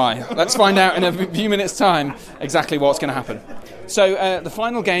 Nor do I. Let's find out in a few minutes' time exactly what's going to happen. So the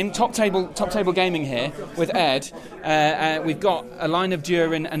final game, top table gaming here with Ed. We've got a line of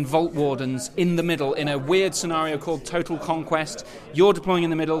Durin and Vault Wardens in the middle in a weird scenario called Total Conquest. You're deploying in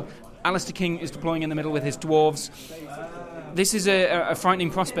the middle. Alistair King is deploying in the middle with his dwarves. This is a frightening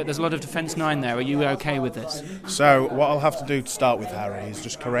prospect. There's a lot of Defence 9 there. Are you okay with this? So what I'll have to do to start with, Harry, is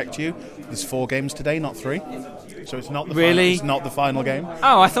just correct you. There's 4 games today, not 3. So it's not the really? It's not the final game.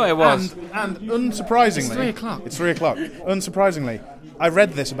 Oh, I thought it was. And unsurprisingly... It's 3 o'clock. It's 3 o'clock. Unsurprisingly, I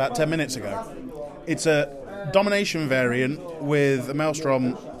read this about 10 minutes ago. It's a domination variant with a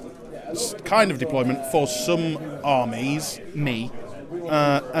Maelstrom kind of deployment for some armies. Me.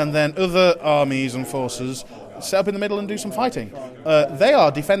 And then other armies and forces set up in the middle and do some fighting. They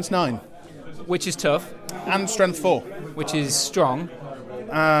are Defence 9. Which is tough. And Strength 4. Which is strong.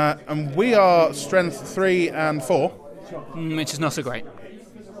 And we are Strength 3 and 4. Which is not so great.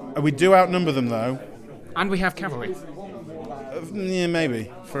 We do outnumber them, though. And we have cavalry. Yeah,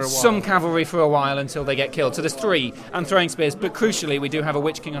 maybe, for a while. Some cavalry for a while until they get killed. So there's 3, and throwing spears. But crucially, we do have a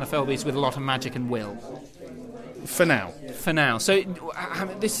Witch King on a Fell Beast with a lot of magic and will. For now. For now. So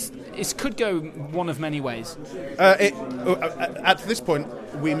this could go one of many ways. At this point,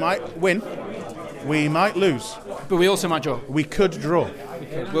 we might win, we might lose. But we also might draw. We could draw.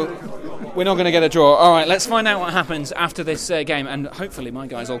 We're not going to get a draw. All right, let's find out what happens after this game, and hopefully my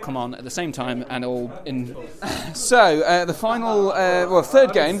guys all come on at the same time and all in. So the final,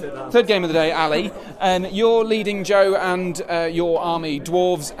 third game of the day, Ali. You're leading Joe and your army,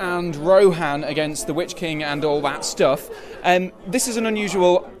 dwarves and Rohan, against the Witch King and all that stuff. This is an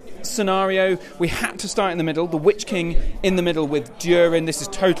unusual scenario. We had to start in the middle. The Witch King in the middle with Durin. This is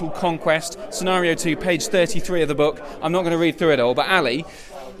Total Conquest. Scenario 2, page 33 of the book. I'm not going to read through it all, but Ali,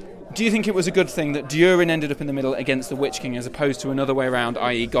 do you think it was a good thing that Durin ended up in the middle against the Witch King as opposed to another way around,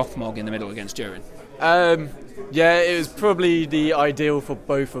 i.e. Gothmog in the middle against Durin? Yeah, it was probably the ideal for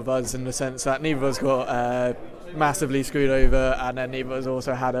both of us in the sense that neither of us got massively screwed over, and then neither of us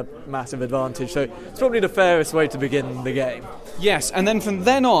also had a massive advantage. So it's probably the fairest way to begin the game. Yes, and then from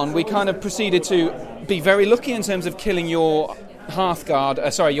then on, we kind of proceeded to be very lucky in terms of killing your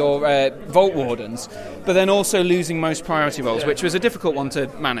your Vault Wardens, but then also losing most priority rolls, which was a difficult one to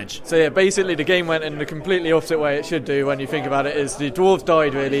manage. So yeah, basically the game went in the completely opposite way it should do when you think about it, is the dwarves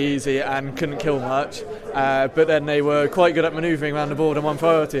died really easy and couldn't kill much, but then they were quite good at manoeuvring around the board on one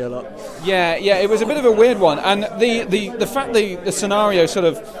priority a lot. Yeah, it was a bit of a weird one, and the fact the scenario sort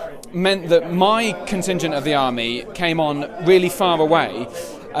of meant that my contingent of the army came on really far away,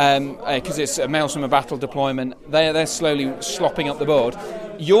 because it's a Maelstrom battle deployment. They're slowly slopping up the board.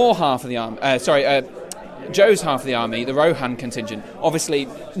 Your half of the army, Joe's half of the army, the Rohan contingent, obviously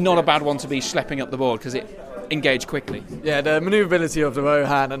not a bad one to be schlepping up the board because it engaged quickly. Yeah, the manoeuvrability of the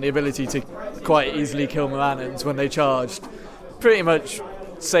Rohan and the ability to quite easily kill Morannons when they charged pretty much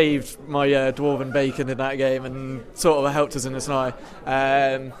saved my Dwarven bacon in that game and sort of helped us in the scenario.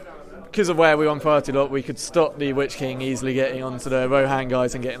 because of where we won priority lot, we could stop the Witch King easily getting onto the Rohan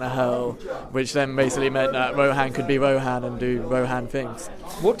guys and getting a hurl, which then basically meant that Rohan could be Rohan and do Rohan things.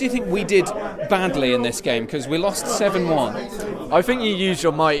 What do you think we did badly in this game? Because we lost 7-1. I think you used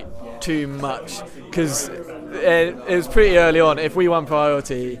your might too much, because it was pretty early on. If we won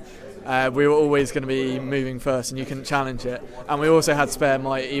priority, we were always going to be moving first and you couldn't challenge it. And we also had spare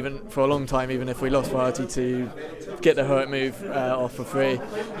might even for a long time, even if we lost priority, to get the hurt move off for free.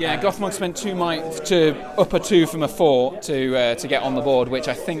 Yeah, Gothmog spent 2 might to up a 2 from a 4 to get on the board, which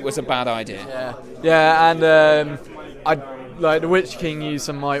I think was a bad idea. Yeah, and I like the Witch King used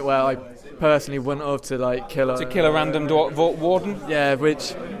some might where I personally wouldn't have to kill a random warden. Yeah,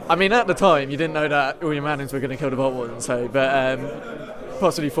 which I mean at the time you didn't know that all your manners were going to kill the Vault Warden, so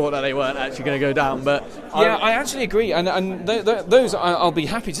possibly thought that they weren't actually going to go down, but I actually agree, and those I'll be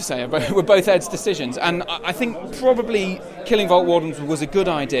happy to say were both Ed's decisions, and I think probably killing Vault Wardens was a good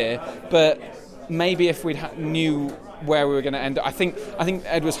idea, but maybe if we'd knew where we were going to end, I think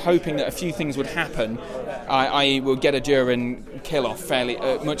Ed was hoping that a few things would happen. I would get a Durin kill off fairly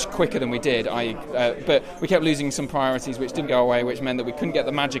much quicker than we did. But we kept losing some priorities, which didn't go away, which meant that we couldn't get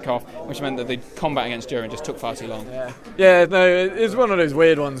the magic off, which meant that the combat against Durin just took far too long. Yeah, no, it's one of those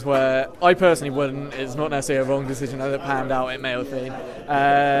weird ones where I personally wouldn't. It's not necessarily a wrong decision as it panned out. It may have been.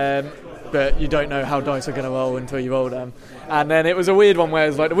 But you don't know how dice are going to roll until you roll them. And then it was a weird one where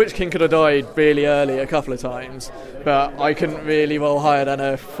it's like the Witch King could have died really early a couple of times, but I couldn't really roll higher than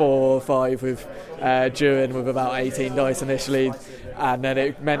a 4 or 5 with Durin with about 18 dice initially, and then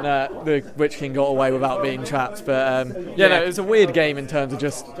it meant that the Witch King got away without being trapped. But no, it was a weird game in terms of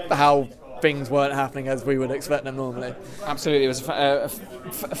just how things weren't happening as we would expect them normally. Absolutely, it was a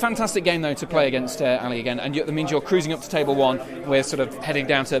fantastic game though to play against Ali again, and that means you're cruising up to table 1. We're sort of heading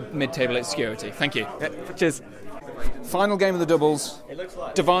down to mid-table obscurity. Thank you. Cheers. Final game of the doubles,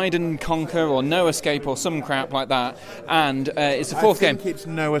 Divide and Conquer or No Escape or some crap like that, and it's the 4th game. I think it's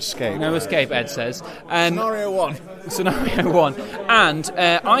No Escape. No Escape, Ed says. Scenario 1. And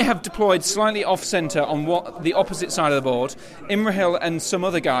I have deployed slightly off-centre on the opposite side of the board. Imrahil and some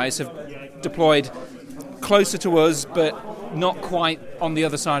other guys have deployed closer to us, but not quite on the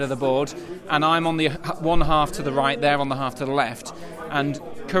other side of the board. And I'm on the one half to the right, they're on the half to the left. And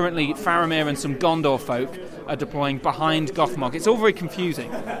currently Faramir and some Gondor folk are deploying behind Gothmog. It's all very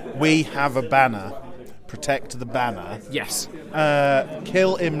confusing. We have a banner. Protect the banner. Yes.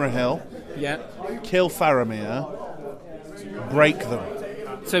 Kill Imrahil. Yeah. Kill Faramir. Break them.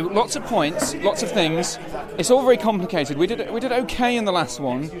 So lots of points, lots of things. It's all very complicated. We did okay in the last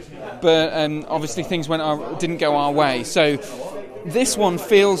one, but obviously things didn't go our way. So this one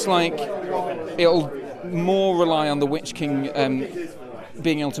feels like it'll more rely on the Witch King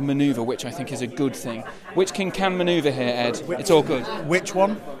being able to manoeuvre, which I think is a good thing. Witch King can manoeuvre here, Ed. It's all good. Which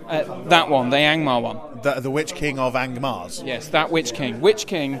one? That one, the Angmar one. The Witch King of Angmars? Yes, that Witch King. Witch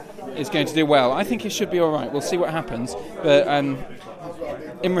King is going to do well. I think he should be all right. We'll see what happens. But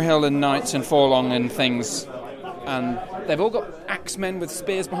Imrahil and Knights and Forlong and things, and they've all got axemen with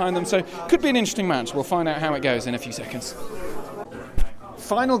spears behind them, so could be an interesting match. We'll find out how it goes in a few seconds.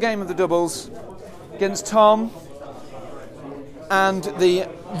 Final game of the doubles against Tom and the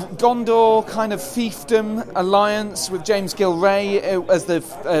Gondor kind of fiefdom alliance with James Gilray as the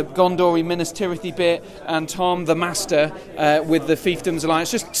Gondori Minas Tirith bit, and Tom the master with the fiefdoms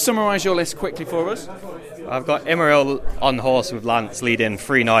alliance. Just summarise your list quickly for us. I've got Imrahil on horse with Lance leading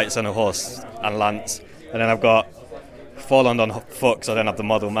 3 knights on a horse and Lance, and then I've got Forlond on foot because I don't have the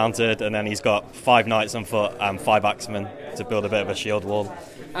model mounted, and then he's got 5 knights on foot and 5 axemen to build a bit of a shield wall.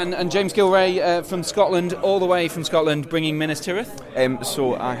 And James Gilray from Scotland, all the way from Scotland, bringing Minas Tirith?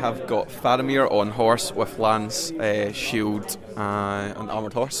 So I have got Faramir on horse with lance, shield and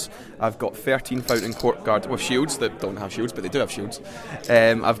armoured horse. I've got 13 Fountain Court Guard with shields that don't have shields, but they do have shields.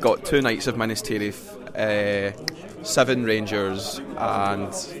 I've got 2 Knights of Minas Tirith, 7 Rangers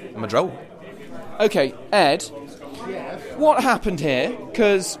and Madrill. Okay, Ed, what happened here?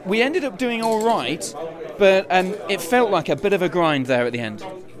 Because we ended up doing all right, but it felt like a bit of a grind there at the end.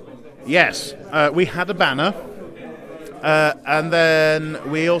 Yes, we had a banner, and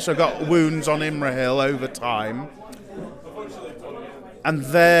then we also got wounds on Imrahil over time, and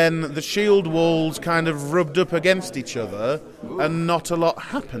then the shield walls kind of rubbed up against each other, and not a lot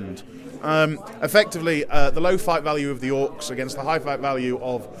happened. Effectively, the low fight value of the orcs against the high fight value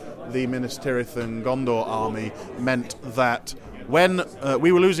of the Minas Tirith and Gondor army meant that when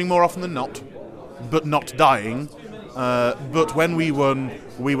we were losing more often than not, but not dying, but when we won,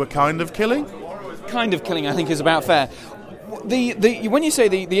 we were kind of killing. Kind of killing, I think, is about fair. When you say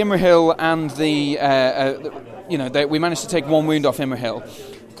the Imrahil and we managed to take 1 wound off Imrahil,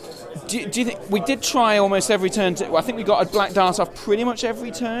 Do you think we did try almost every turn? I think we got a black dart off pretty much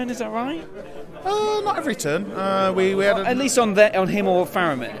every turn. Is that right? Not every turn. We had at least on him or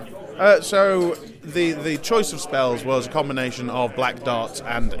Faramir. So the choice of spells was a combination of black darts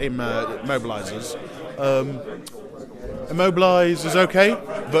and immobilizers. Immobilize is okay,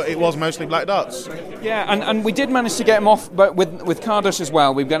 but it was mostly black darts. Yeah, and we did manage to get them off, but with Kardush as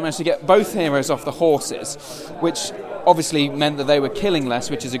well, we managed to get both heroes off the horses, which obviously meant that they were killing less,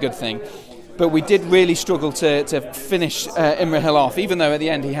 which is a good thing. But we did really struggle to finish Imrahil off, even though at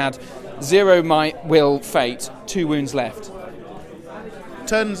the end he had 0 might, will, fate, 2 wounds left.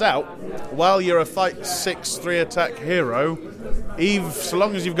 Turns out, while you're a fight 6 3-attack hero, so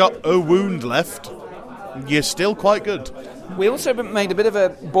long as you've got a wound left, you're still quite good. We also made a bit of a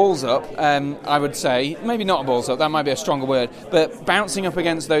balls up, I would say. Maybe not a balls up, that might be a stronger word. But bouncing up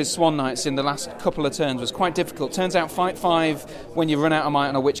against those Swan Knights in the last couple of turns was quite difficult. Turns out fight 5, when you run out of might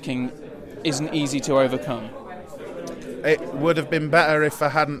on a Witch King, isn't easy to overcome. It would have been better if I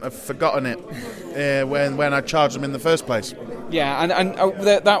hadn't have forgotten it when I charged them in the first place. Yeah, and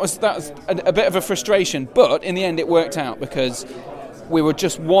that was a bit of a frustration. But in the end it worked out because we were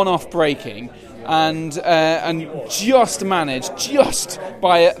just one off breaking. And just managed, just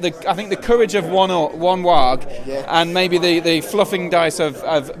by I think the courage of one warg, and maybe the fluffing dice of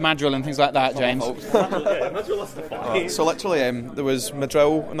Madril and things like that, James. So literally, there was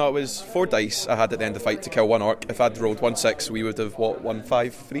Madril, no, it was 4 dice I had at the end of the fight to kill 1 orc. If I'd rolled 1-6, we would have won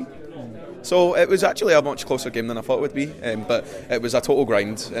 5-3. So it was actually a much closer game than I thought it would be, but it was a total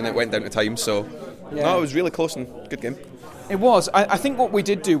grind and it went down to time. So no, it was really close and good game. It was. I think what we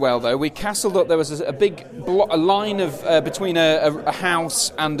did do well, though, we castled up. There was a big a line of between a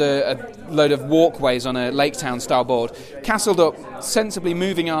house and a load of walkways on a Lake Town style board. Castled up, sensibly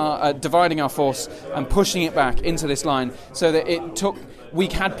dividing our force and pushing it back into this line, so that we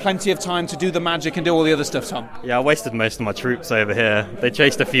had plenty of time to do the magic and do all the other stuff, Tom. Yeah, I wasted most of my troops over here. They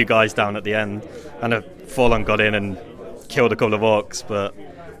chased a few guys down at the end, and a Forlorn got in and killed a couple of orcs, but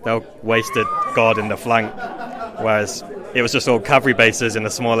they wasted God in the flank, whereas it was just all cavalry bases in a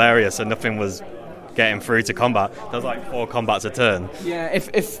small area, so nothing was getting through to combat. There was like 4 combats a turn. Yeah,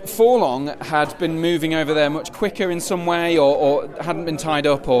 if Forlong had been moving over there much quicker in some way, or hadn't been tied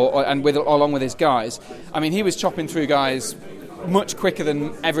up, along with his guys, I mean, he was chopping through guys much quicker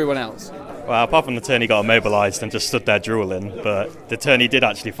than everyone else. Well, apart from the turn he got immobilised and just stood there drooling, but the turn he did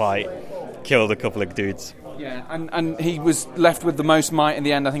actually fight, killed a couple of dudes. Yeah, and he was left with the most might in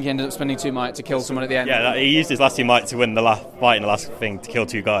the end. I think he ended up spending 2 might to kill someone at the end. Yeah, he used his last 2 might to win the last fight in the last thing to kill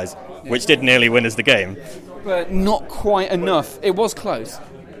 2 guys, which did nearly win us the game. But not quite enough. It was close.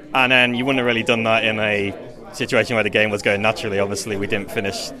 And then you wouldn't have really done that in a situation where the game was going naturally. Obviously, we didn't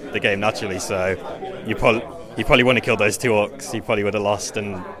finish the game naturally, so you probably wouldn't have killed those 2 orcs. You probably would have lost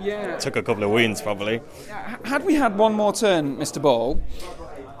and took a couple of wounds, probably. Had we had one more turn, Mr. Ball,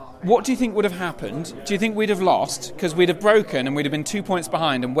 what do you think would have happened? Do you think we'd have lost? Because we'd have broken and we'd have been 2 points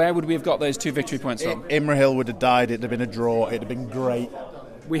behind, and where would we have got those 2 victory points from? Imrahil would have died, it'd have been a draw, it'd have been great.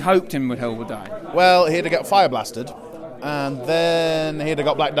 We hoped Imrahil would die. Well, he'd have got fire blasted, and then he'd have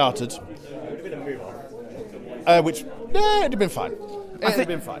got black darted. It'd have been fine. It would have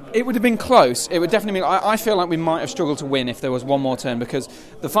been fine. It would have been close. It would definitely be. I feel like we might have struggled to win if there was one more turn, because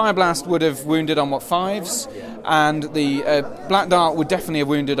the Fire Blast would have wounded on 5s, and the Black Dart would definitely have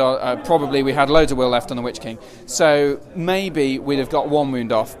wounded. Probably we had loads of will left on the Witch King, so maybe we'd have got 1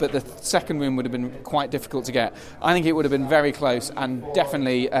 wound off, but the second wound would have been quite difficult to get. I think it would have been very close, and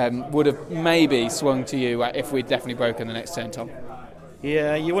definitely would have maybe swung to you if we'd definitely broken the next turn, Tom.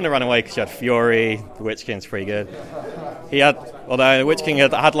 Yeah, you wouldn't have run away because you had Fury. The Witch King's pretty good. Although the Witch King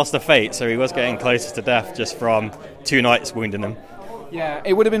had lost the fate, so he was getting closer to death just from 2 knights wounding him. Yeah,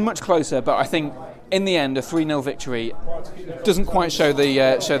 it would have been much closer, but I think in the end a 3-0 victory doesn't quite show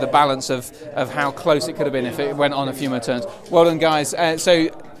the balance of how close it could have been if it went on a few more turns. Well done, guys. So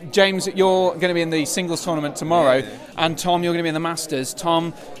James, you're going to be in the singles tournament tomorrow, and Tom, you're going to be in the Masters.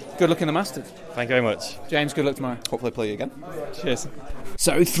 Tom, good luck in the Masters. Thank you very much. James, good luck tomorrow. Hopefully play you again. Cheers.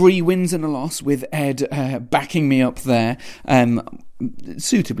 So 3 wins and a loss, with Ed backing me up there,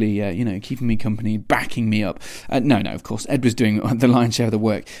 suitably, keeping me company, backing me up. No, of course, Ed was doing the lion's share of the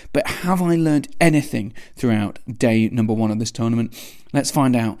work. But have I learned anything throughout day number 1 of this tournament? Let's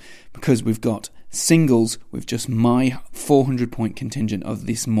find out, because we've got singles with just my 400-point contingent of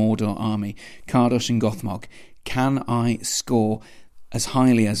this Mordor army, Kardush and Gothmog. Can I score as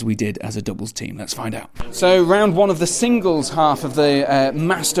highly as we did as a doubles team? Let's find out. So round 1 of the singles half of the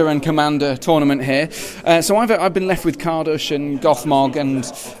Master and Commander tournament here. So I've been left with Kardush and Gothmog, and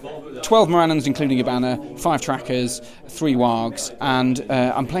 12 Morannons, including a banner, 5 trackers, 3 wargs, and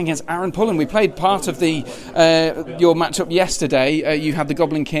I'm playing against Aaron Pullen. We played part of the your matchup yesterday. You had the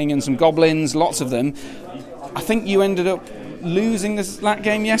Goblin King and some goblins, lots of them. I think you ended up losing that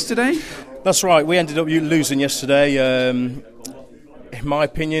game yesterday? That's right, we ended up losing yesterday. In my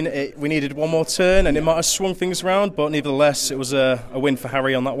opinion, we needed one more turn and it might have swung things around, but nevertheless, it was a win for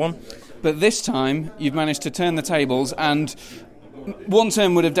Harry on that one. But this time, you've managed to turn the tables, and one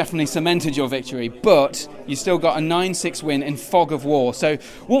turn would have definitely cemented your victory, but you still got a 9-6 win in Fog of War. So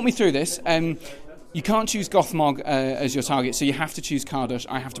walk me through this. You can't choose Gothmog as your target, so you have to choose Kardush.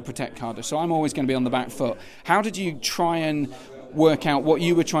 I have to protect Kardush, so I'm always going to be on the back foot. How did you try and work out what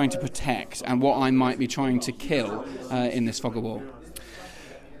you were trying to protect and what I might be trying to kill in this Fog of War?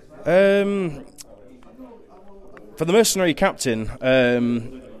 For the mercenary captain,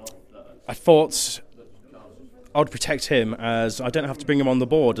 I thought I would protect him, as I don't have to bring him on the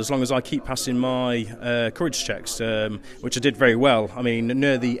board as long as I keep passing my courage checks, which I did very well. I mean,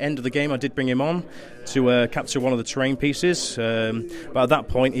 near the end of the game I did bring him on to capture one of the terrain pieces, but at that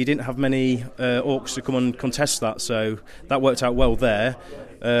point he didn't have many orcs to come and contest that, so that worked out well there.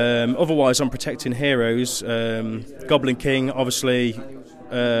 Otherwise, I'm protecting heroes. Goblin King, obviously,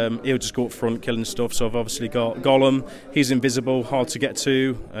 he'll just go up front killing stuff, so I've obviously got Gollum. He's invisible, hard to get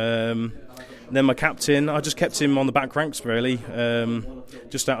to. Then my captain, I just kept him on the back ranks, really,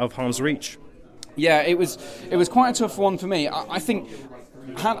 just out of harm's reach. Yeah, it was quite a tough one for me. I think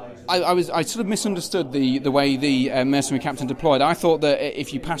I sort of misunderstood the way the mercenary captain deployed. I thought that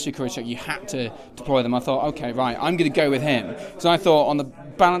if you pass your courage check, you had to deploy them. I thought, okay, right, I'm going to go with him. So I thought on the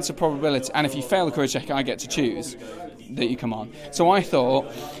balance of probability, and if you fail the courage check, I get to choose that you come on. So I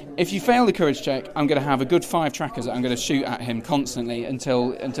thought, if you fail the courage check, I'm going to have a good 5 trackers that I'm going to shoot at him constantly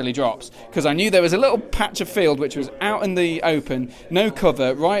until he drops. Because I knew there was a little patch of field which was out in the open, no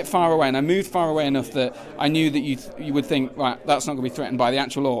cover, right far away, and I moved far away enough that I knew that you would think, right, that's not going to be threatened by the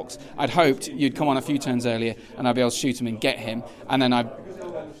actual orcs. I'd hoped you'd come on a few turns earlier and I'd be able to shoot him and get him, and then I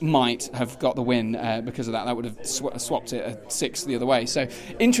might have got the win because of that. That would have swapped it a 6 the other way. So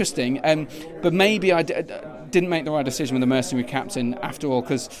interesting, but maybe I didn't make the right decision with the mercenary captain after all,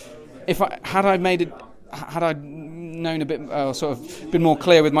 because had I known a bit, sort of been more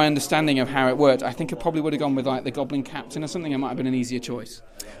clear with my understanding of how it worked, I think I probably would have gone with like the Goblin Captain or something. It might have been an easier choice.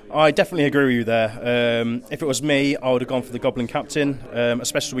 I definitely agree with you there. If it was me, I would have gone for the Goblin Captain,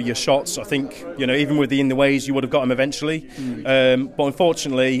 especially with your shots. I think, even with the in the ways, you would have got him eventually. But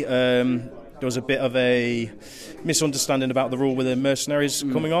unfortunately, there was a bit of a misunderstanding about the rule with the mercenaries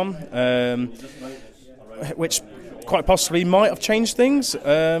coming on, which quite possibly might have changed things.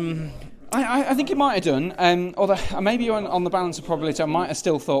 I think it might have done, although maybe on the balance of probability I might have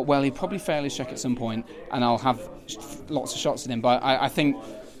still thought, well, he'd probably fail his check at some point and I'll have lots of shots at him, but I think,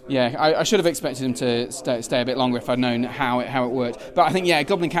 I should have expected him to stay a bit longer if I'd known how it worked. But I think,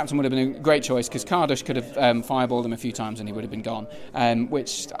 Goblin Captain would have been a great choice, because Kardush could have fireballed him a few times and he would have been gone,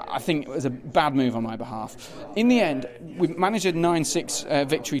 which I think was a bad move on my behalf. In the end, we managed a 9-6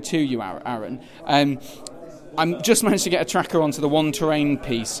 victory to you, Aaron. I just managed to get a tracker onto the one terrain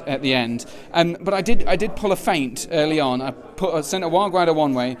piece at the end, but I did pull a feint early on. I sent a Warg Rider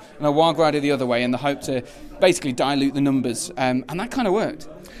one way and a Warg Rider the other way in the hope to basically dilute the numbers, and that kind of worked.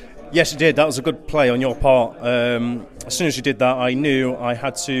 Yes, it did. That was a good play on your part. As soon as you did that, I knew I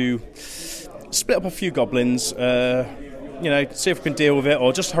had to split up a few goblins, see if we can deal with it,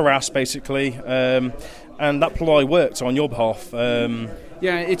 or just harass, basically. And that ploy worked on your behalf.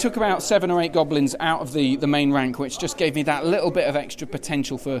 It took about 7 or 8 goblins out of the main rank, which just gave me that little bit of extra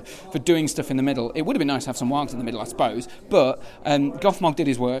potential for doing stuff in the middle. It would have been nice to have some wargs in the middle, I suppose, but Gothmog did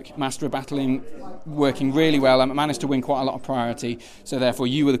his work, Master of Battling, working really well. I managed to win quite a lot of priority, so therefore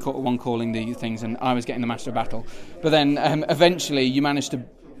you were the one calling the things and I was getting the Master of Battle. But then eventually you managed to...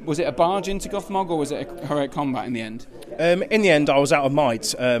 Was it a barge into Gothmog, or was it a heroic combat in the end? In the end, I was out of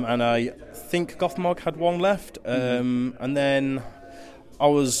might, and I think Gothmog had one left, and then I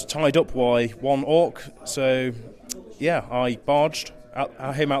was tied up by one orc, so I barged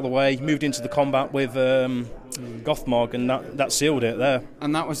him out of the way, moved into the combat with Gothmog, and that sealed it there.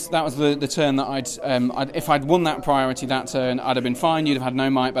 And that was the turn that if I'd won that priority that turn, I'd have been fine. You'd have had no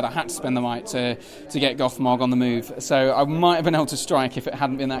might, but I had to spend the might to get Gothmog on the move. So I might have been able to strike if it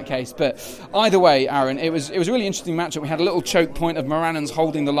hadn't been that case. But either way, Aaron, it was a really interesting matchup. We had a little choke point of Morannons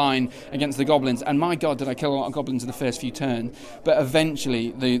holding the line against the goblins, and my God, did I kill a lot of goblins in the first few turns. But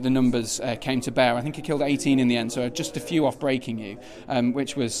eventually the numbers came to bear. I think I killed 18 in the end, so just a few off breaking you,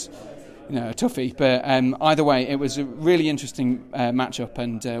 which was a toughie. But either way, it was a really interesting matchup,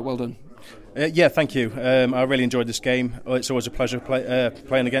 and well done. Yeah, thank you. I really enjoyed this game. It's always a pleasure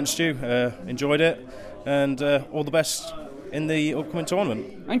playing against you. Enjoyed it, and all the best in the upcoming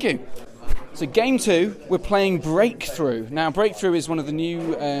tournament. Thank you. So game 2, we're playing Breakthrough. Now, Breakthrough is one of the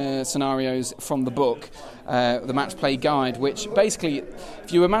new scenarios from the book, the Match Play Guide, which basically,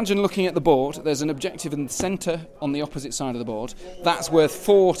 if you imagine looking at the board, there's an objective in the centre on the opposite side of the board. That's worth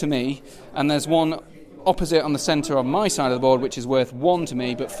 4 to me, and there's one opposite on the centre on my side of the board, which is worth 1 to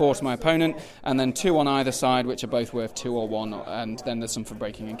me, but 4 to my opponent, and then 2 on either side, which are both worth 2 or 1, and then there's some for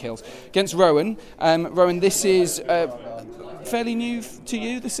breaking and kills. Against Rowan. Rowan, this is fairly new to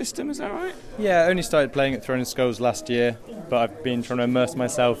you, the system, is that right? Yeah, I only started playing at Throne of Skulls last year, but I've been trying to immerse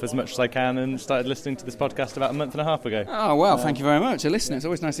myself as much as I can and started listening to this podcast about a month and a half ago. Oh, well, thank you very much. A listener. It's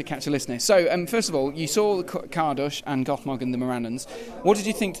always nice to catch a listener. So, first of all, you saw Kardush and Gothmog and the Morannons. What did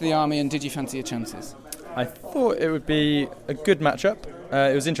you think to the army, and did you fancy your chances? I thought it would be a good matchup.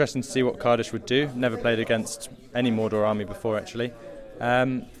 It was interesting to see what Kardush would do. Never played against any Mordor army before, actually.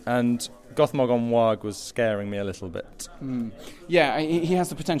 And Gothmog on Warg was scaring me a little bit. Yeah, he has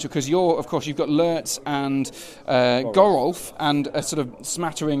the potential, because you've got Lurtz and Gorolf, and a sort of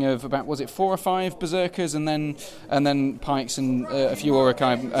smattering of about, was it 4 or 5 Berserkers, and then Pikes and a few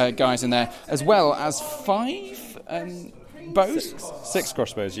Uruk-hai guys in there, as well as 5 bows? 6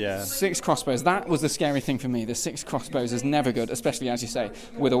 crossbows, yeah. 6 crossbows. That was the scary thing for me. The 6 crossbows is never good, especially, as you say,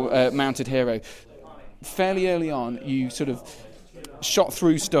 with a mounted hero. Fairly early on, you sort of shot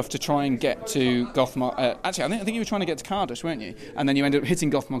through stuff to try and get to Gothmog. Actually, I think you were trying to get to Kardush, weren't you? And then you ended up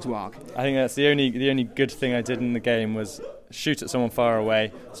hitting Gothmog's Warg. I think that's the only good thing I did in the game was shoot at someone far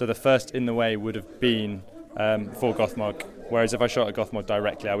away. So the first in the way would have been for Gothmog. Whereas if I shot at Gothmog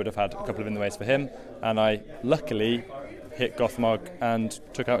directly, I would have had a couple of in the ways for him. And I luckily hit Gothmog and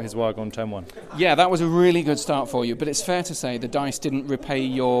took out his Warg on turn 1. Yeah, that was a really good start for you. But it's fair to say the dice didn't repay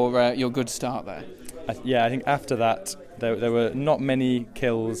your good start there. I think after that there were not many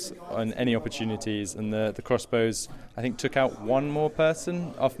kills on any opportunities, and the crossbows I think took out one more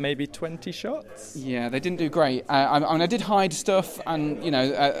person off maybe 20 shots. Yeah, they didn't do great. I did hide stuff, and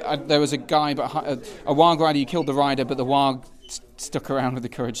there was a guy, but a Warg rider. You killed the rider, but the Warg stuck around with the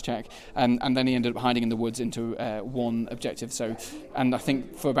courage check, and then he ended up hiding in the woods into one objective. So, and I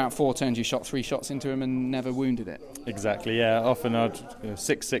think for about 4 turns you shot 3 shots into him and never wounded it. Exactly, yeah. Often I'd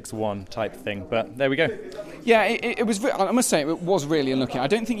 6-6-1 type thing, but there we go. Yeah, it was. I must say it was really unlucky. I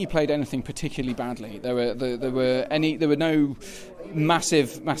don't think you played anything particularly badly. There were no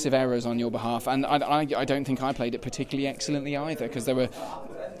massive errors on your behalf, and I don't think I played it particularly excellently either, because there were,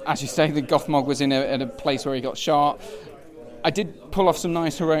 as you say, the Gothmog was in a place where he got shot. I did pull off some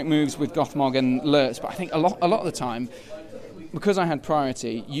nice heroic moves with Gothmog and Lurtz, but I think a lot of the time, because I had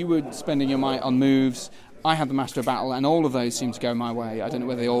priority, you were spending your might on moves. I had the Master of Battle, and all of those seemed to go my way. I don't know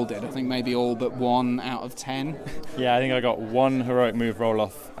whether they all did. I think maybe all but 1 out of 10. Yeah, I think I got 1 heroic move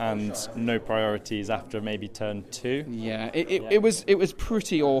roll-off and no priorities after maybe turn 2. Yeah, it was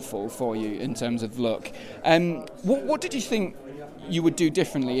pretty awful for you in terms of luck. What did you think you would do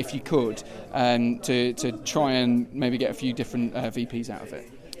differently if you could, to try and maybe get a few different VPs out of it?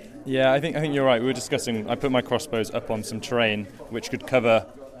 Yeah, I think you're right. We were discussing, I put my crossbows up on some terrain which could cover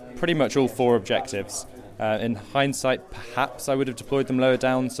pretty much all 4 objectives. In hindsight, perhaps I would have deployed them lower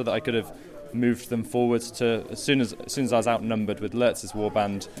down so that I could have moved them forwards to, as soon as I was outnumbered with Lurtz's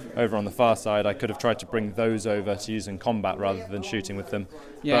warband over on the far side, I could have tried to bring those over to use in combat rather than shooting with them.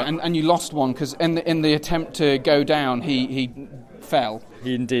 Yeah, and you lost one because in the attempt to go down, he fell.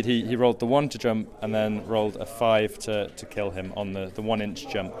 He rolled the 1 to jump and then rolled a 5 to kill him on the 1-inch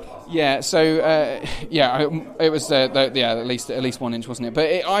jump. Yeah, so it was at least 1 inch, wasn't it?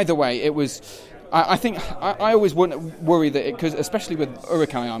 But either way, it was. I think I always wouldn't worry that because especially with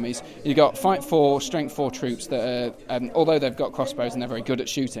Uruk-hai armies, you've got fight 4, strength 4 troops that are, although they've got crossbows and they're very good at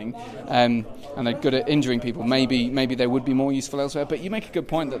shooting, and they're good at injuring people, maybe they would be more useful elsewhere. But you make a good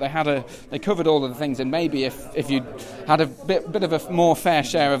point that they covered all of the things, and maybe if you had a bit of a more fair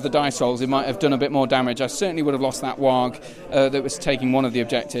share of the dice rolls, it might have done a bit more damage. I certainly would have lost that Warg that was taking one of the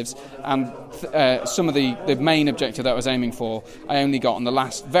objectives, and some of the main objective that I was aiming for, I only got on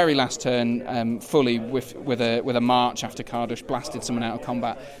the very last turn. Fully with a march after Kardush blasted someone out of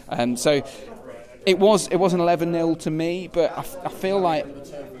combat, so it was an 11-0 to me. But I feel like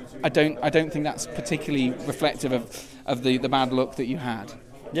I don't think that's particularly reflective of the bad luck that you had.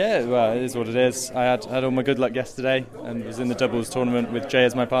 Yeah, well, it is what it is. I had all my good luck yesterday and was in the doubles tournament with Jay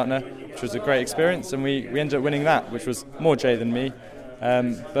as my partner, which was a great experience, and we ended up winning that, which was more Jay than me.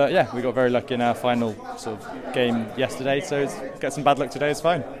 But yeah, we got very lucky in our final sort of game yesterday, so get some bad luck today is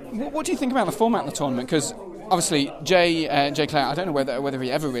fine. What do you think about the format of the tournament? Because obviously, Jay Clare, I don't know whether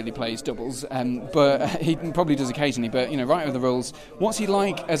he ever really plays doubles, but he probably does occasionally. But right over the rules, what's he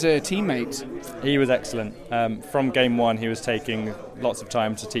like as a teammate? He was excellent. From game one, he was taking lots of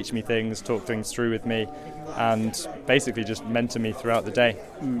time to teach me things, talk things through with me, and basically just mentor me throughout the day.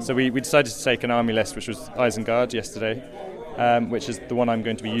 So we decided to take an army list, which was Isengard yesterday, which is the one I'm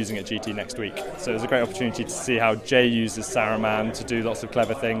going to be using at GT next week. So it was a great opportunity to see how Jay uses Saruman to do lots of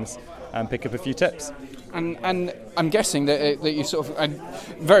clever things and pick up a few tips. And I'm guessing that you sort of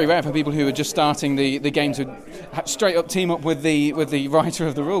very rare for people who are just starting the game to straight up team up with the writer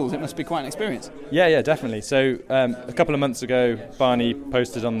of the rules. It must be quite an experience. Yeah, definitely. So a couple of months ago, Barney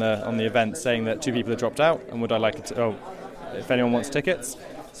posted on the event saying that 2 people had dropped out, and would I like it if anyone wants tickets.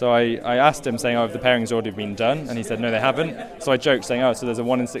 So I asked him, saying, have the pairings already been done? And he said, no, they haven't. So I joked, saying, so there's a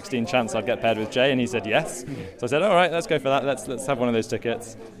 1 in 16 chance I'd get paired with Jay? And he said, yes. So I said, all right, let's go for that. Let's have one of those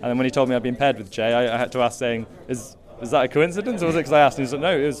tickets. And then when he told me I'd been paired with Jay, I had to ask, saying, is that a coincidence, or was it because I asked? And he said,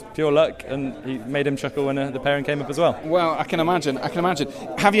 no, it was pure luck, and he made him chuckle when the pairing came up as well. Well, I can imagine.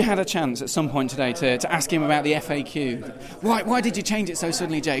 Have you had a chance at some point today to ask him about the FAQ? Why did you change it so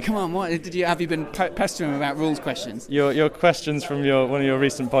suddenly, Jay? Come on, have you been pestering him about rules questions? Your questions from one of your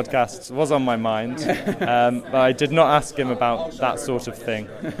recent podcasts was on my mind, but I did not ask him about that sort of thing.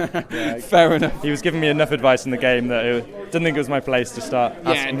 Fair enough. He was giving me enough advice in the game that I didn't think it was my place to start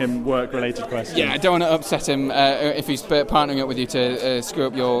asking him work-related questions. Yeah, I don't want to upset him if he's partnering up with you to screw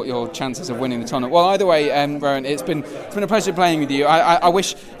up your chances of winning the tournament. Well, either way, Rowan, it's been a pleasure playing with you. I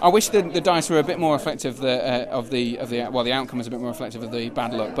wish the dice were a bit more reflective the outcome was a bit more reflective of the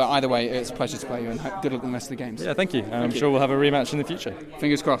bad luck. But either way, it's a pleasure to play you, and good luck in the rest of the games. Yeah, thank you. I'm sure we'll have a rematch in the future.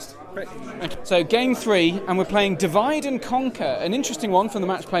 Fingers crossed. Great. So game 3, and we're playing Divide and Conquer, an interesting one from the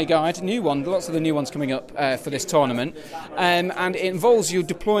Match Play Guide, new one. Lots of the new ones coming up for this tournament, and it involves you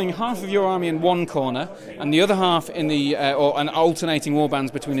deploying half of your army in one corner and the other half in an alternating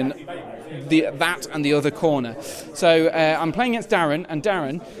warbands between that and the other corner. So I'm playing against Darren, and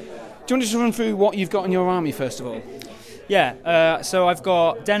Darren, do you want to just run through what you've got in your army first of all? Yeah, so I've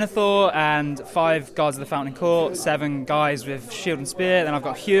got Denethor and 5 guards of the Fountain Court, 7 guys with shield and spear. Then I've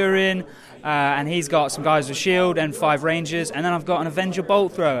got Hurin, and he's got some guys with shield and 5 rangers. And then I've got an Avenger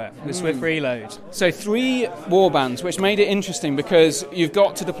Bolt Thrower with swift reload. So 3 warbands, which made it interesting because you've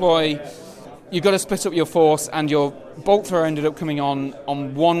got to deploy. You've got to split up your force, and your bolt thrower ended up coming on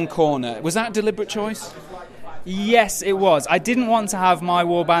one corner. Was that a deliberate choice? Yes, it was. I didn't want to have my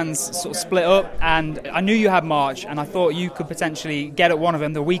warbands sort of split up, and I knew you had March, and I thought you could potentially get at one of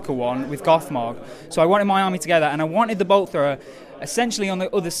them, the weaker one, with Gothmog. So I wanted my army together, and I wanted the bolt thrower essentially on the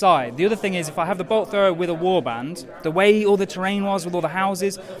other side. The other thing is, if I have the bolt thrower with a warband, the way all the terrain was with all the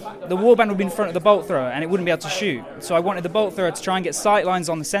houses, the warband would be in front of the bolt thrower and it wouldn't be able to shoot. So I wanted the bolt thrower to try and get sight lines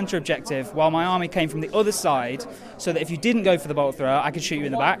on the centre objective while my army came from the other side, so that if you didn't go for the bolt thrower, I could shoot you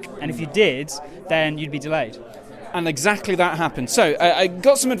in the back, and if you did, then you'd be delayed. And exactly that happened. So I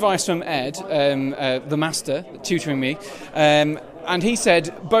got some advice from Ed, the master, tutoring me, and he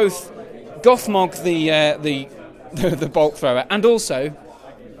said both Gothmog the bolt thrower and also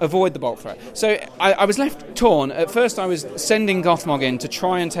avoid the bolt thrower. So I was left torn. At first I was sending Gothmog in to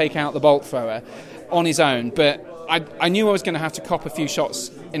try and take out the bolt thrower on his own, but I knew I was going to have to cop a few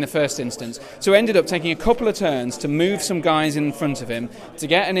shots in the first instance. So I ended up taking a couple of turns to move some guys in front of him to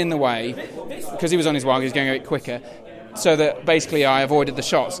get in the way, because he was on his wag, he was going a bit quicker, so that basically I avoided the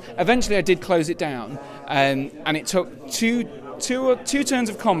shots. Eventually I did close it down, and it took two turns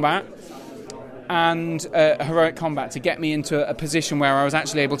of combat and heroic combat to get me into a position where I was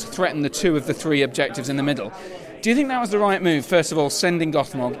actually able to threaten the 2 of the 3 objectives in the middle. Do you think that was the right move, first of all, sending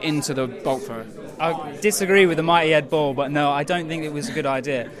Gothmog into the bolt thrower? I disagree with the Mighty Ed Ball, but no, I don't think it was a good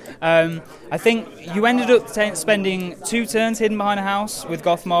idea. I think you ended up spending 2 turns hidden behind a house with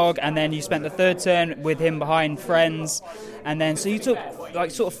Gothmog, and then you spent the 3rd turn with him behind friends, and then so you took and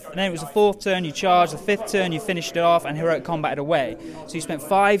then it was the 4th turn you charged, the 5th turn you finished it off and heroic combated away. So you spent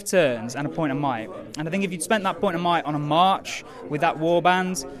 5 turns and a point of might. And I think if you'd spent that point of might on a march with that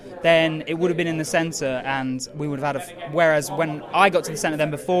warband, then it would have been in the centre, and we would have had whereas when I got to the centre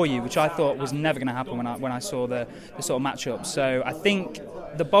then before you, which I thought was never going to happen when I saw the sort of matchup. So I think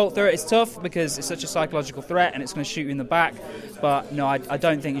the bolt thrower is tough because it's such a psychological threat and it's going to shoot you in the back, but no, I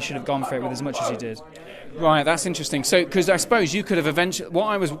don't think you should have gone for it with as much as you did. Right, that's interesting. So, because I suppose you could have eventually... What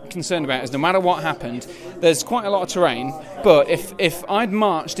I was concerned about is no matter what happened, there's quite a lot of terrain, But if I'd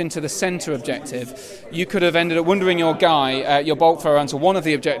marched into the centre objective, you could have ended up wandering your guy, your bolt thrower, onto one of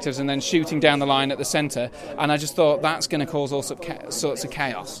the objectives and then shooting down the line at the centre. And I just thought that's going to cause all sorts of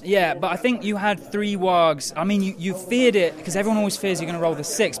chaos. Yeah, but I think you had 3 wargs. I mean, you feared it because everyone always fears you're going to roll the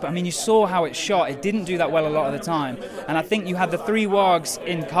 6. But I mean, you saw how it shot. It didn't do that well a lot of the time. And I think you had the 3 wargs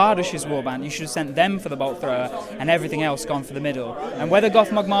in Kardush's warband. You should have sent them for the bolt thrower and everything else gone for the middle. And whether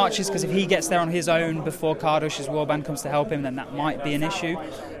Gothmog marches, because if he gets there on his own before Kardush's warband comes to help him, then that might be an issue.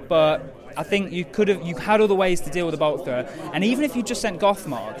 But I think you had other ways to deal with the bolt thrower. And even if you just sent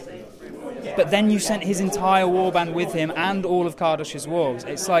Gothmog, but then you sent his entire warband with him and all of Kardush's wargs,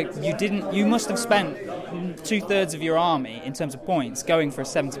 it's like you must have spent 2/3 of your army in terms of points going for a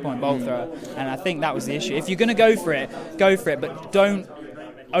 70-point bolt thrower. And I think that was the issue. If you're going to go for it, but don't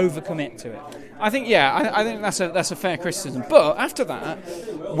overcommit to it. I think that's a fair criticism. But after that,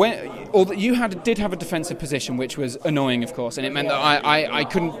 you did have a defensive position, which was annoying, of course, and it meant that I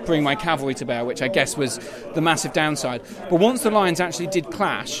couldn't bring my cavalry to bear, which I guess was the massive downside. But once the lines actually did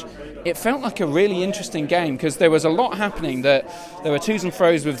clash, it felt like a really interesting game because there was a lot happening. That there were twos and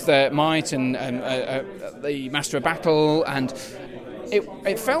fro's with Might and the Master of Battle, and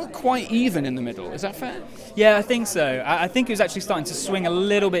it felt quite even in the middle. Is that fair? Yeah, I think so. I think it was actually starting to swing a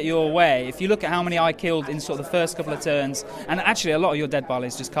little bit your way. If you look at how many I killed in sort of the first couple of turns, and actually a lot of your dead bile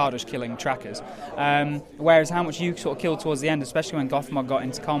is just Kardush killing trackers, whereas how much you sort of killed towards the end, especially when Gothmog got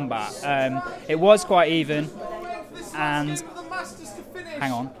into combat, it was quite even. And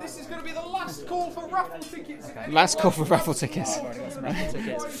hang on. This is going to be the last call for raffle tickets. Okay. Last call for raffle tickets.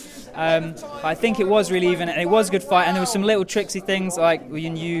 I think it was really even, and it was a good fight. And there were some little tricksy things, like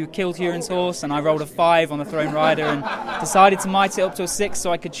when you killed Huron's horse, and I rolled a 5 on the Throne Rider, and decided to might it up to a 6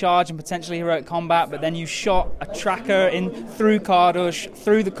 so I could charge and potentially heroic combat. But then you shot a tracker in through Kardush,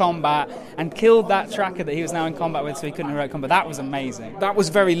 through the combat, and killed that tracker that he was now in combat with, so he couldn't heroic combat. That was amazing. That was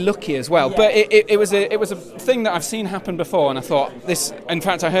very lucky as well. Yeah. But it was a thing that I've seen happen before, and I thought this. In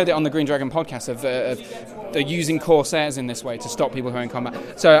fact, I heard it on the Green Dragon podcast of they're using Corsairs in this way to stop people who are in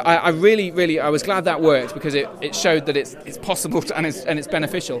combat. So I really I was glad that worked because it showed that it's possible and it's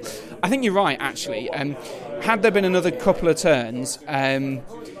beneficial. I think you're right, actually. Had there been another couple of turns,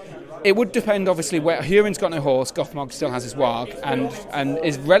 it would depend, obviously, where Huron's got no horse, Gothmog still has his warg, and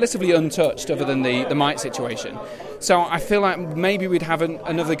is relatively untouched other than the Might situation. So I feel like maybe we'd have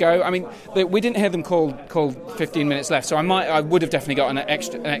another go. I mean, we didn't hear them call 15 minutes left, so I would have definitely got an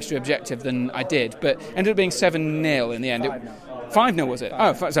extra objective than I did, but ended up being 7-0 in the end. 5-0 was it?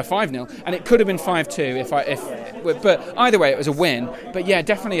 Oh, so 5-0, and it could have been 5-2 but either way it was a win. But yeah,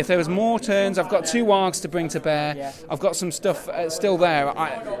 definitely if there was more turns, I've got 2 wargs to bring to bear. Yeah. I've got some stuff still there.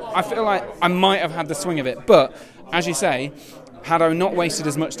 I feel like I might have had the swing of it, but as you say, had I not wasted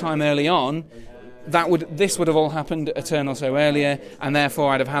as much time early on, this would have all happened a turn or so earlier, and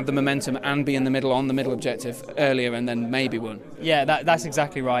therefore I'd have had the momentum and be in the middle on the middle objective earlier, and then maybe won. Yeah, that's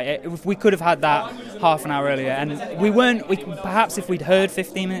exactly right. We could have had that half an hour earlier, and perhaps if we'd heard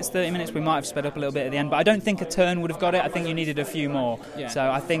 15 minutes, 30 minutes, we might have sped up a little bit at the end. But I don't think a turn would have got it. I think you needed a few more. Yeah. So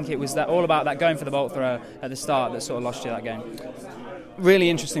I think it was all about that going for the bolt thrower at the start that sort of lost you that game. Really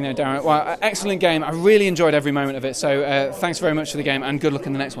interesting though, Darren. Well, excellent game. I really enjoyed every moment of it. So thanks very much for the game, and good luck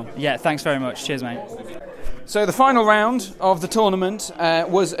in the next one. Yeah, thanks very much. Cheers, mate. So the final round of the tournament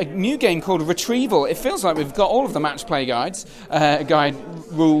was a new game called Retrieval. It feels like we've got all of the match play guide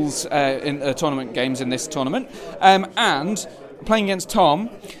rules in tournament games in this tournament. And playing against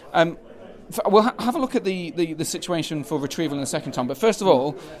Tom. We'll have a look at the situation for Retrieval in a second, Tom. But first of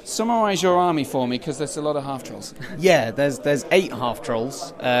all, summarise your army for me, because there's a lot of half-trolls. Yeah, there's 8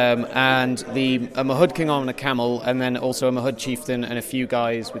 half-trolls, and a Mahud King on a camel, and then also a Mahud Chieftain and a few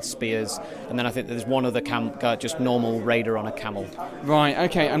guys with spears. And then I think there's one other just normal raider on a camel. Right,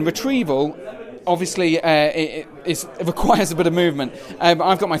 okay. And Retrieval, obviously, it requires a bit of movement.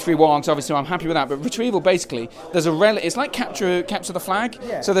 I've got my 3 wargs, obviously, I'm happy with that. But Retrieval, basically, there's a relic. It's like capture the flag.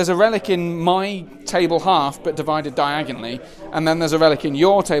 Yeah. So there's a relic in my table half, but divided diagonally, and then there's a relic in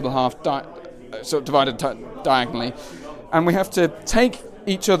your table half, divided diagonally, and we have to take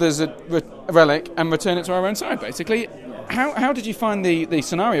each other's relic and return it to our own side, basically. How did you find the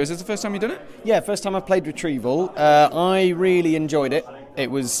scenario? Is this the first time you've done it? Yeah, first time I've played Retrieval. I really enjoyed it.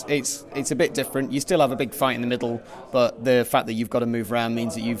 It's a bit different. You still have a big fight in the middle, but the fact that you've got to move around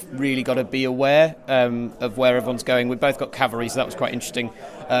means that you've really got to be aware of where everyone's going. We've both got cavalry, so that was quite interesting.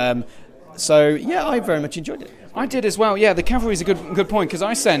 So yeah, I very much enjoyed it. I did as well. Yeah, the cavalry is a good point, because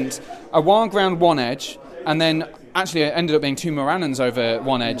I sent a warg round one edge, and then actually it ended up being 2 Morannons over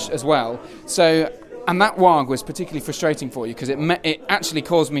one edge as well. So And that warg was particularly frustrating for you because it actually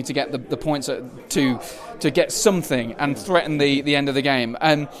caused me to get the points to get something and threaten the end of the game.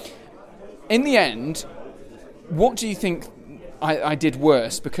 In the end, what do you think I did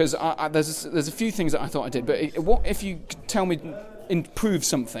worse? Because there's a few things that I thought I did, but what if you could tell me improve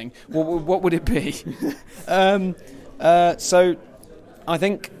something? What would it be? So I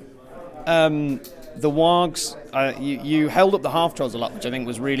think the wargs, you held up the half trolls a lot, which I think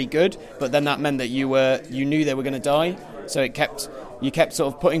was really good. But then that meant that you knew they were going to die, so you kept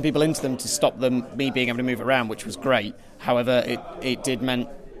sort of putting people into them to stop me being able to move around, which was great. However, it did mean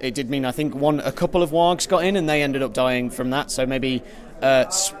I think a couple of wargs got in and they ended up dying from that. So maybe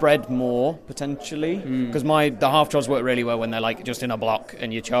spread more potentially, because the half trolls work really well when they're like just in a block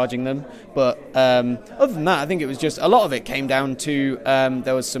and you're charging them. But other than that, I think it was just a lot of it came down to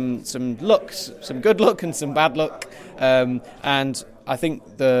there was some luck, some good luck and some bad luck, and I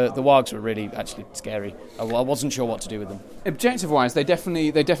think the wargs were really actually scary. I wasn't sure what to do with them. Objective-wise, they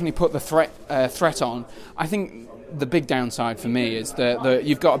definitely put the threat on. I think the big downside for me is that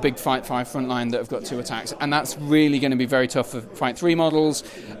you've got a big Fight 5 front line that have got 2 attacks, and that's really going to be very tough for Fight 3 models,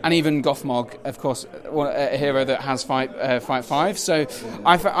 and even Gothmog, of course, a hero that has Fight 5. So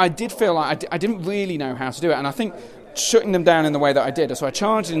I did feel like I didn't really know how to do it, and I think shutting them down in the way that I did. So I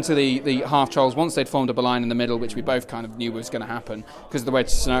charged into the half trolls once they'd formed up a line in the middle, which we both kind of knew was going to happen because of the way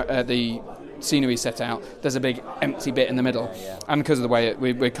the scenery set out. There's a big empty bit in the middle, and because of the way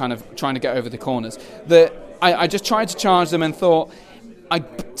we're kind of trying to get over the corners. I just tried to charge them and thought I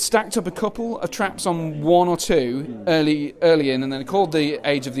stacked up a couple of traps on 1 or 2 early in, and then called the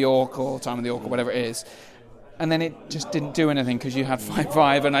Age of the Orc or Time of the Orc or whatever it is. And then it just didn't do anything because you had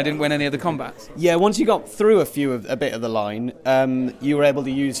 5/5 and I didn't win any of the combats. Yeah, once you got through a bit of the line, you were able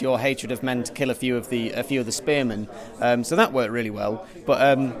to use your Hatred of Men to kill a few of the spearmen. So that worked really well. But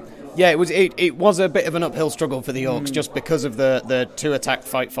yeah, it was a bit of an uphill struggle for the Orcs just because of the 2 attack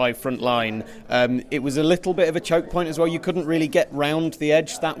Fight 5 front line. It was a little bit of a choke point as well. You couldn't really get round the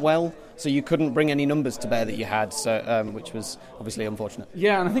edge that well. So you couldn't bring any numbers to bear that you had, so which was obviously unfortunate.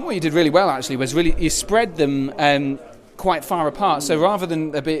 Yeah, and I think what you did really well actually was you spread them quite far apart. So rather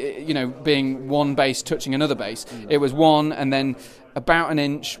than being one base touching another base, it was one and then about an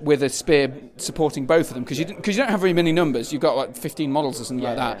inch with a spear supporting both of them because you don't have very many numbers. You've got like 15 models or something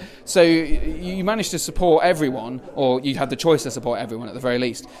like that. So you managed to support everyone, or you had the choice to support everyone at the very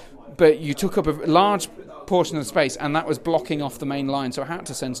least. But you took up a large portion of the space, and that was blocking off the main line, so I had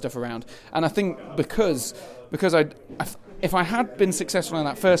to send stuff around. And I think because if I had been successful in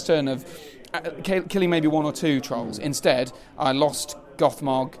that first turn of killing maybe 1 or 2 trolls, instead I lost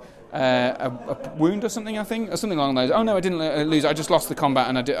Gothmog a wound or something, I think, or something along those. Oh no, I didn't lose. I just lost the combat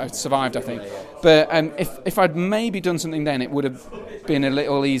and I survived, I think. But if I'd maybe done something then, it would have been a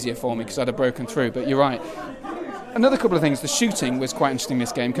little easier for me because I'd have broken through. But you're right. Another couple of things, the shooting was quite interesting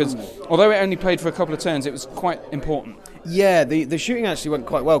this game because although it only played for a couple of turns, it was quite important. Yeah, the shooting actually went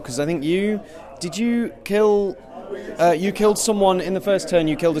quite well because I think you killed someone in the first turn.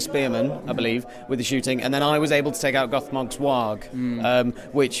 You killed a spearman, I believe, with the shooting, and then I was able to take out Gothmog's warg,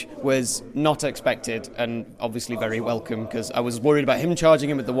 which was not expected and obviously very welcome because I was worried about him charging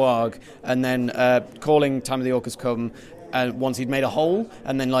him with the warg and then calling Time of the Orc has come. Once he'd made a hole,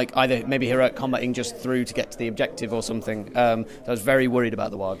 and then either maybe heroic combating just through to get to the objective or something. So I was very worried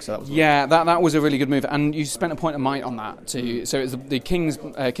about the warg. So that was that was a really good move, and you spent a point of might on that too. So it was the king with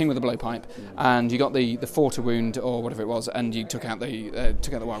the blowpipe, and you got the 4 to wound or whatever it was, and you took out the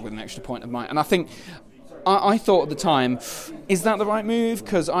warg with an extra point of might. And I think I thought at the time, is that the right move?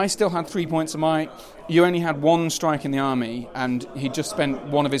 Because I still had 3 points of might. You only had 1 strike in the army, and he just spent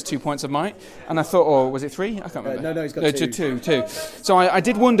 1 of his 2 points of might. And I thought, or was it 3? I can't remember. No, he's got 2. 2. So I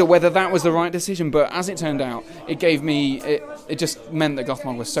did wonder whether that was the right decision, but as it turned out, it gave me it just meant that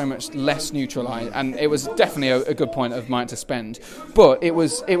Gothmog was so much less neutralised, and it was definitely a good point of might to spend. But it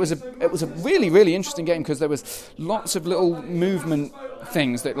was a really, really interesting game because there was lots of little movement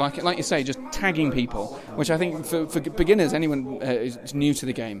things that, like you say, just tagging people, which I think for beginners, anyone who's new to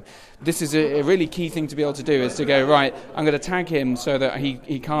the game, this is a really key thing to be able to do, is to go, right, I'm going to tag him so that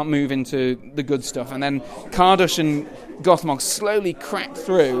he can't move into the good stuff. And then Kardush and Gothmog slowly cracked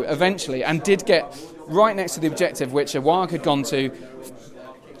through eventually and did get right next to the objective, which a warg had gone to,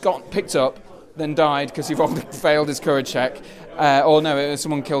 got picked up, then died because he failed his courage check. Or no,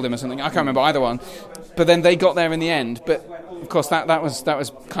 someone killed him or something. I can't remember either one. But then they got there in the end. But of course, that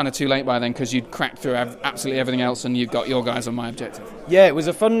was kind of too late by then because you'd cracked through absolutely everything else and you've got your guys on my objective. Yeah, it was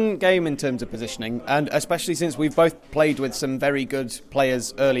a fun game in terms of positioning, and especially since we've both played with some very good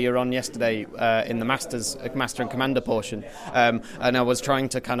players earlier on yesterday in the Master and Commander portion, and I was trying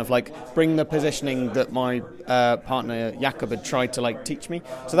to kind of like bring the positioning that my partner Jakob had tried to like teach me.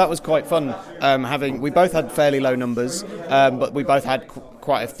 So that was quite fun. We both had fairly low numbers, but we both had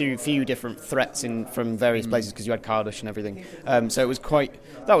quite a few different threats from various places because you had Kardash and everything. So it was quite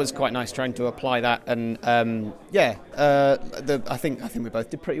nice trying to apply that, and I think we both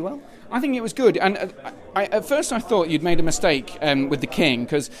did pretty well. I think it was good, and at first I thought you'd made a mistake with the king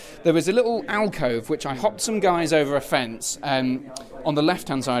because there was a little alcove which I hopped some guys over a fence on the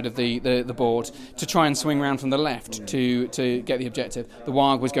left-hand side of the board to try and swing round from the left to get the objective. The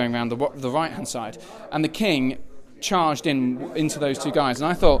Warg was going round the right-hand side, and the king charged into those two guys, and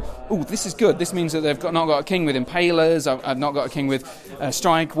I thought, oh, this is good. This means that they've not got a king with impalers. I've not got a king with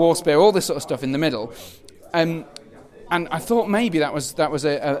strike, war spear, all this sort of stuff in the middle. And I thought maybe that was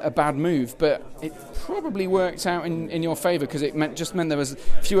a bad move, but it probably worked out in your favour because it meant there was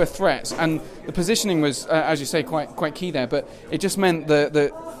fewer threats, and the positioning was, as you say, quite key there. But it just meant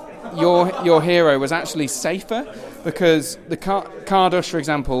that your hero was actually safer because the Kardash, for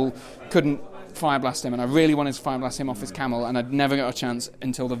example, couldn't fire blast him, and I really wanted to fire blast him off his camel, and I'd never got a chance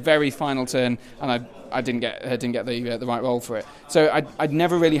until the very final turn, and I didn't get the right roll for it. So I'd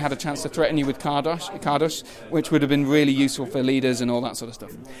never really had a chance to threaten you with Kardash, which would have been really useful for leaders and all that sort of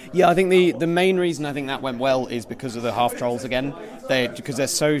stuff. Yeah, I think the main reason I think that went well is because of the half trolls again. Because they're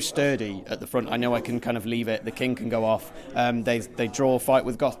so sturdy at the front. I know I can kind of leave it. The king can go off. They draw a fight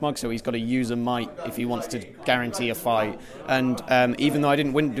with Gothmog, so he's got to use a might if he wants to guarantee a fight. And even though I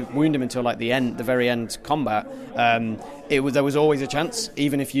didn't wound him until like the very end combat, there was always a chance.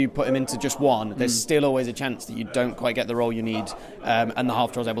 Even if you put him into just one, there's still always a chance that you don't quite get the roll you need. And the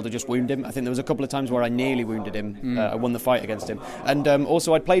half troll's able to just wound him. I think there was a couple of times where I nearly wounded him. I won the fight against him. And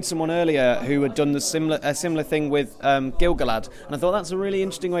also I'd played someone earlier who had done a similar thing with Gil-galad, and I thought that's a really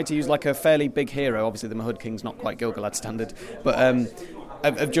interesting way to use like a fairly big hero. Obviously the Mahud King's not quite Gil-galad standard, but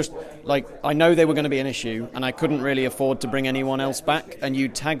of just like, I know they were going to be an issue and I couldn't really afford to bring anyone else back, and you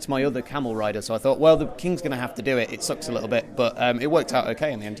tagged my other camel rider, so I thought, well, the king's going to have to do it. It sucks a little bit, but it worked out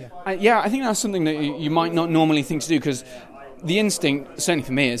okay in the end. I think that's something that you might not normally think to do, because the instinct, certainly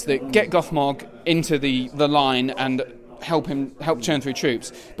for me, is that get Gothmog into the line and help churn through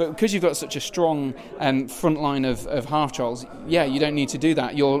troops, but because you've got such a strong front line of half trolls, you don't need to do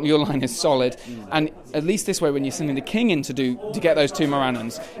that. Your line is solid, and at least this way, when you're sending the king in to get those two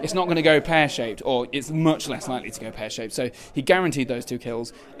Morannons, it's not going to go pear-shaped, or it's much less likely to go pear-shaped. So he guaranteed those two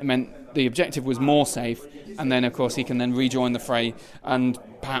kills. It meant the objective was more safe, and then of course he can then rejoin the fray and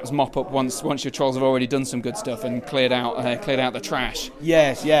perhaps mop up once your trolls have already done some good stuff and cleared out the trash.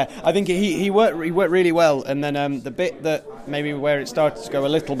 Yes, I think he worked really well, and then the bit that maybe where it started to go a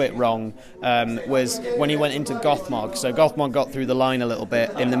little bit wrong was when he went into Gothmog. So Gothmog got through the line a little bit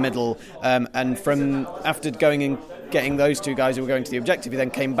in the middle, and from after going and getting those two guys who were going to the objective, he then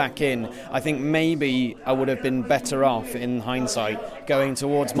came back in. I think maybe I would have been better off in hindsight going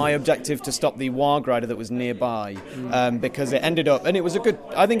towards my objective to stop the Warg rider that was nearby, because it ended up, and it was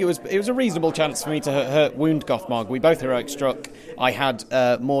I think it was a reasonable chance for me to wound Gothmog. We both heroic struck. I had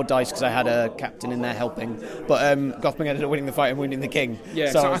more dice because I had a captain in there helping, but Gothmog ended up winning the fight and wounding the king.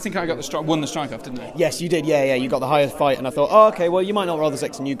 Yeah, so I think I got won the strike off, didn't I? Yes, you did. Yeah, you got the highest fight, and I thought, oh, okay, well, you might not roll the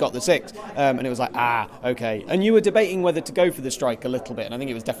 6, and you got the 6, and it was like, okay. And you were debating whether to go for the strike a little bit, and I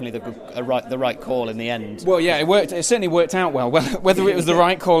think it was definitely the right call in the end. Well, yeah, it worked. It certainly worked out well. Whether it was the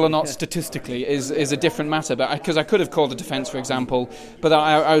right call or not statistically is a different matter. But because I could have called a defence, for example, but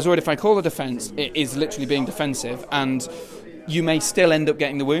I was worried if I call a defence, it is literally being defensive, and you may still end up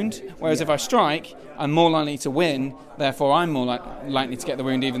getting the wound. Whereas if I strike, I'm more likely to win. Therefore, I'm more likely to get the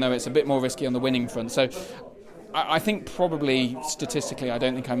wound, even though it's a bit more risky on the winning front. So I think probably statistically I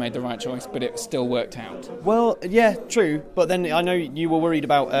don't think I made the right choice, but it still worked out. Well, yeah, true. But then I know you were worried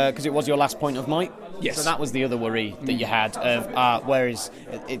about, because it was your last point of might. Yes. So that was the other worry that you had of, whereas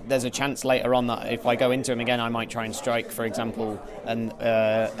there's a chance later on that if I go into him again, I might try and strike, for example, and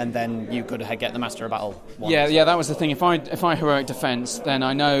then you could get the Master of Battle once. Yeah, that was the thing. If I heroic defence, then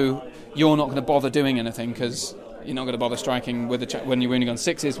I know you're not going to bother doing anything, because you're not going to bother striking when you're wounding on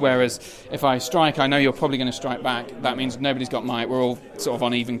 6s, whereas if I strike, I know you're probably going to strike back. That means nobody's got might. We're all sort of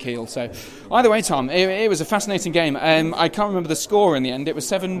on even keel. So either way, Tom, it was a fascinating game. I can't remember the score in the end. It was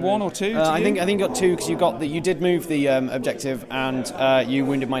 7-1 or 2? I think you got 2, because you did move the objective, and you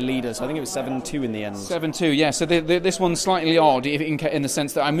wounded my leader, so I think it was 7-2 in the end. 7-2, yeah. So this one's slightly odd in the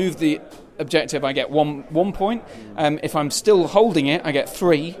sense that I moved the objective, I get one point. If I'm still holding it, I get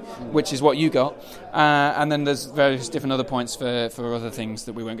 3, which is what you got. And then there's various different other points for other things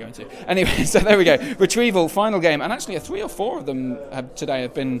that we won't go into. Anyway, so there we go. Retrieval, final game, and actually 3 or 4 of them today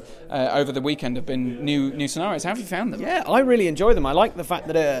have been over the weekend have been new scenarios. How have you found them? Yeah, I really enjoy them. I like the fact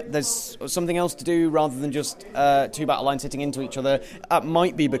that there's something else to do rather than just 2 battle lines hitting into each other. That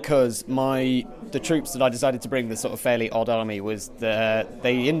might be because the troops that I decided to bring, the sort of fairly odd army, was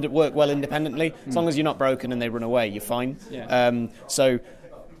they work well independently. As long as you're not broken and they run away, you're fine. Yeah. So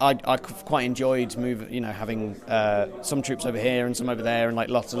I quite enjoyed having some troops over here and some over there, and like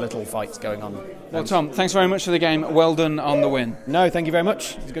lots of little fights going on. Well, Tom, thanks very much for the game. Well done on the win. No, thank you very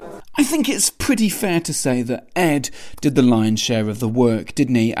much. It was good. I think it's pretty fair to say that Ed did the lion's share of the work,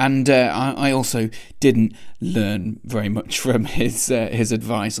 didn't he? And I also didn't learn very much from his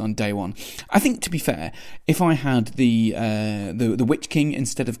advice on day one. I think, to be fair, if I had the Witch King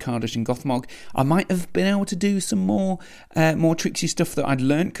instead of Kardash and Gothmog, I might have been able to do some more tricksy stuff that I'd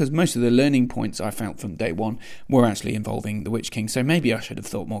learned, because most of the learning points I felt from day one were actually involving the Witch King. So maybe I should have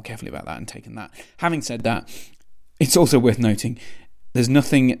thought more carefully about that and taken that. Having said that, it's also worth noting there's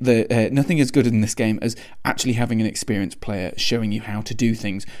nothing as good in this game as actually having an experienced player showing you how to do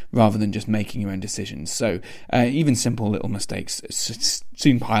things rather than just making your own decisions. So even simple little mistakes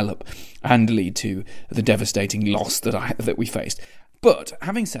soon pile up and lead to the devastating loss that we faced. But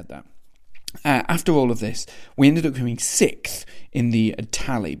having said that, after all of this, we ended up coming 6th in the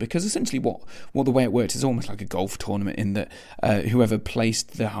tally, because essentially what the way it worked is almost like a golf tournament, in that whoever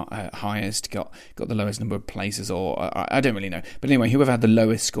placed the highest got the lowest number of places, or I don't really know. But anyway, whoever had the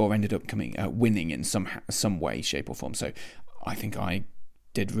lowest score ended up winning in some way, shape or form. So I think I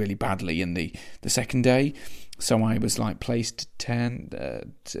did really badly in the second day. So I was like placed 10,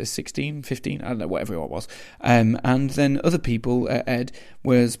 16, 15, I don't know, whatever it was. And then other people, Ed,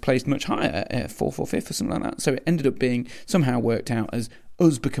 was placed much higher, 4th or 5th or something like that. So it ended up being somehow worked out as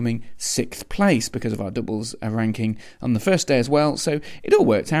us becoming 6th place because of our doubles ranking on the first day as well. So it all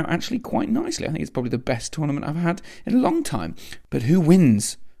worked out actually quite nicely. I think it's probably the best tournament I've had in a long time. But who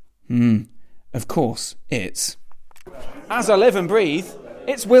wins? Of course, it's... As I live and breathe...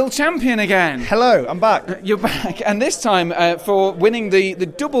 It's Will Champion again. Hello, I'm back. You're back, and this time for winning the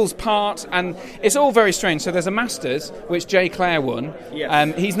doubles part, and it's all very strange. So there's a Masters, which Jay Clare won.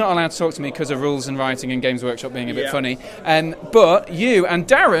 Yes. He's not allowed to talk to me because of rules and writing and Games Workshop being a bit funny. But you and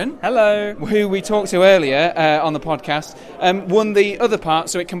Darren, hello, who we talked to earlier on the podcast, won the other part.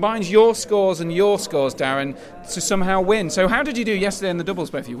 So it combines your scores and your scores, Darren, to somehow win. So how did you do yesterday in the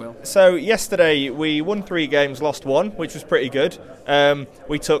doubles, both of you, Will? So yesterday we won 3 games, lost 1, which was pretty good.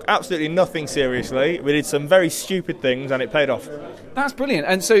 We took absolutely nothing seriously. We did some very stupid things, and it paid off. That's brilliant.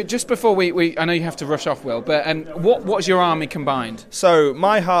 And so just before we I know you have to rush off, Will, but what's your army combined? So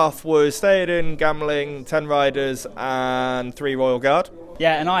my half was Theoden, Gamling, 10 Riders, and 3 Royal Guard.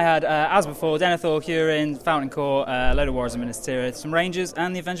 Yeah, and I had, as before, Denethor, Hurin, Fountain Court, a load of Warriors and Minas Tirith, some Rangers,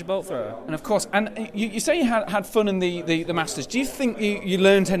 and the Avenger Bolt Thrower. And of course, and you say you had fun in the Masters. Do you think you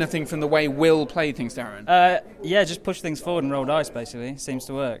learned anything from the way Will played things, Darren? Yeah, just push things forward and roll dice, basically. Seems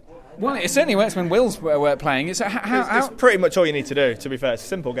to work. Well, it certainly works when Will's playing. It's pretty much all you need to do, to be fair. It's a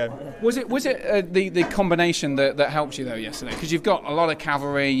simple game. Was it the combination that helped you, though, yesterday? Because you've got a lot of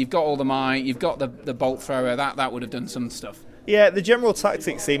cavalry, you've got all the might, you've got the bolt thrower, that would have done some stuff. Yeah, the general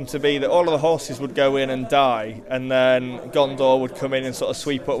tactic seemed to be that all of the horses would go in and die, and then Gondor would come in and sort of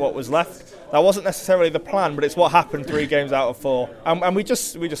sweep up what was left. That wasn't necessarily the plan, but it's what happened 3 games out of 4. And we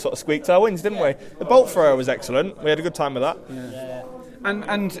just sort of squeaked our wins, didn't we? The bolt thrower was excellent. We had a good time with that. Yeah.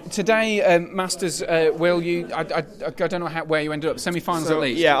 And today, Masters, Will, I don't know where you ended up, semi-finals at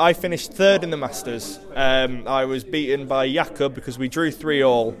least? Yeah, I finished 3rd in the Masters. I was beaten by Jakob because we drew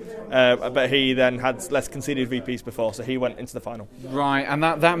 3-all, but he then had less conceded VPs before, so he went into the final. Right, and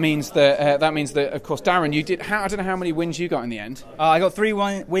that means that of course, Darren, you did. I don't know how many wins you got in the end. I got 3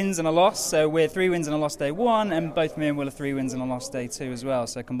 wins and a loss, so we're 3 wins and a loss day 1, and both me and Will are 3 wins and a loss day 2 as well.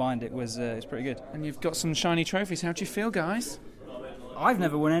 So combined, it's pretty good. And you've got some shiny trophies. How do you feel, guys? I've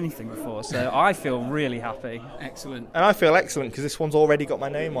never won anything before, so I feel really happy. Excellent. And I feel excellent because this one's already got my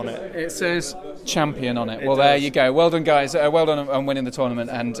name on it. It says champion on it. Well, there you go. Well done, guys. Well done on winning the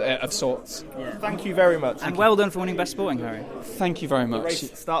tournament and of sorts. Yeah. Thank you very much. And well done for winning Best Sporting, Harry. Thank you very much. The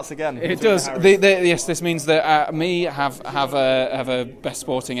race starts again. It does. Yes, this means that me have a Best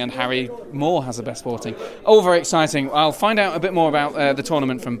Sporting and Harry Moore has a Best Sporting. All very exciting. I'll find out a bit more about the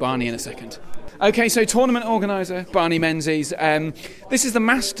tournament from Barney in a second. Okay, so tournament organiser, Barney Menzies. This is the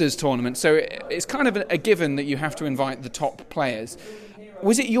Masters tournament, so it's kind of a given that you have to invite the top players.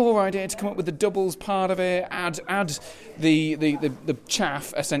 was it your idea to come up with the doubles part of it? Add the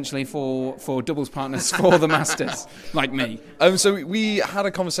chaff essentially for doubles partners for the Masters, like me. So we had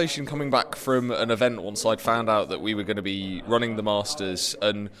a conversation coming back from an event once. I'd found out that we were going to be running the Masters,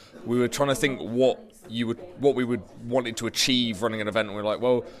 and we were trying to think what we would wanted to achieve running an event. And we were like,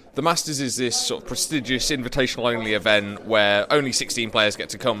 well, the Masters is this sort of prestigious invitational only event where only 16 players get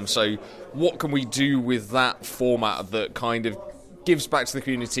to come. So what can we do with that format that kind of gives back to the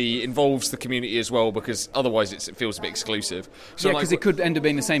community, involves the community as well, because otherwise it feels a bit exclusive. So yeah, because it could end up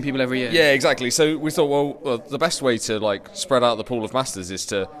being the same people every year. Yeah, exactly. So we thought, well, the best way to like spread out the pool of Masters is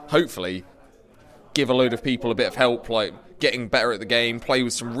to hopefully give a load of people a bit of help, like getting better at the game, play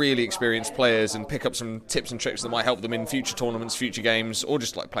with some really experienced players and pick up some tips and tricks that might help them in future tournaments, future games, or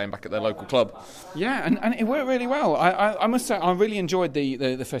just like playing back at their local club. Yeah, and it worked really well. I must say I really enjoyed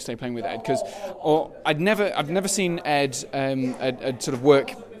the first day playing with Ed, because I'd never seen Ed sort of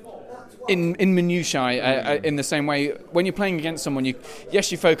work in minutiae in the same way. When you're playing against someone, you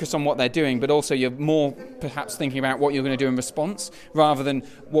focus on what they're doing, but also you're more perhaps thinking about what you're going to do in response, rather than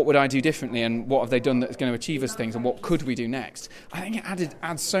what would I do differently and what have they done that's going to achieve us things and what could we do next. I think it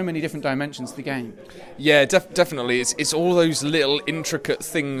adds so many different dimensions to the game. Yeah, definitely. It's all those little intricate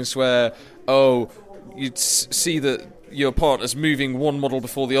things where you'd see that your partner's moving one model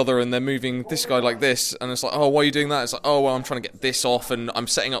before the other and they're moving this guy like this, and it's like, oh, why are you doing that? It's like, oh, well, I'm trying to get this off and I'm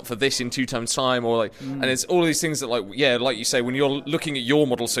setting up for this in 2 turns time, or like, and it's all these things that, like, yeah, like you say, when you're looking at your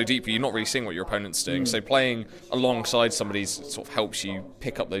model so deeply, you're not really seeing what your opponent's doing. So playing alongside somebody sort of helps you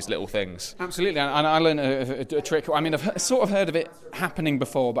pick up those little things. Absolutely, and I learned a trick. I mean, I've sort of heard of it happening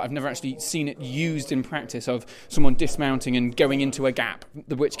before, but I've never actually seen it used in practice, of someone dismounting and going into a gap.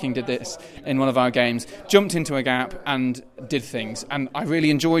 The Witch King did this in one of our games, jumped into a gap and did things, and I really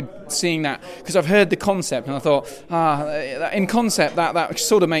enjoyed seeing that, because I've heard the concept and I thought, in concept that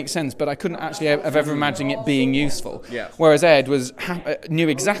sort of makes sense, but I couldn't actually have ever imagined it being useful. Yeah. Whereas Ed knew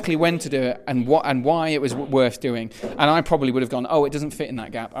exactly when to do it and why it was worth doing, and I probably would have gone, oh, it doesn't fit in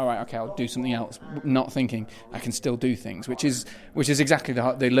that gap, all right, okay, I'll do something else, not thinking I can still do things, which is exactly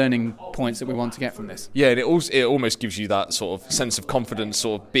the learning points that we want to get from this. Yeah, and it almost gives you that sort of sense of confidence,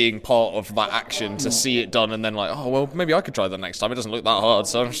 sort of being part of that action, to see it done and then like, oh, well, maybe I could try that next time. It doesn't look that hard,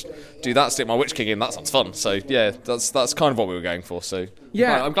 so I'll just do that, stick my Witch King in. That sounds fun. So yeah, that's kind of what we were going for. So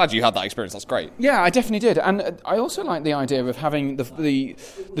yeah, I'm glad you had that experience. That's great. Yeah, I definitely did, and I also like the idea of having the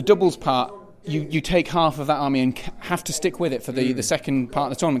doubles part. You take half of that army and have to stick with it for the second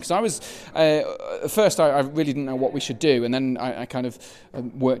part of the tournament. Because I was at first I really didn't know what we should do, and then I kind of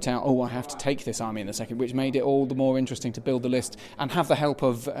worked out, I have to take this army in the second, which made it all the more interesting to build the list and have the help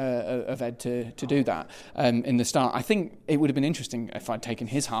of Ed to do that in the start. I think it would have been interesting if I'd taken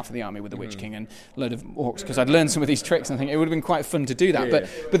his half of the army with the Witch King and a load of orcs, because I'd learned some of these tricks, and I think it would have been quite fun to do that. Yeah.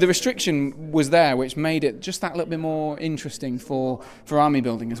 But the restriction was there, which made it just that little bit more interesting for army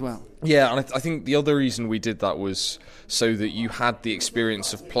building as well. Yeah, and I think the other reason we did that was so that you had the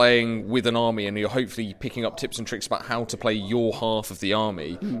experience of playing with an army, and you're hopefully picking up tips and tricks about how to play your half of the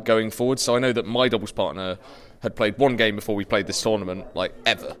army going forward. So I know that my doubles partner had played one game before we played this tournament, like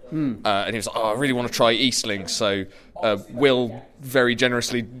ever. And he was like, I really want to try Eastlings. So Will very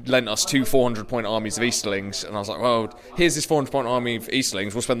generously lent us 2 400-point armies of Eastlings. And I was like, well, here's this 400-point army of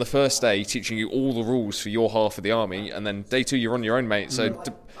Eastlings. We'll spend the first day teaching you all the rules for your half of the army. And then day 2, you're on your own, mate. So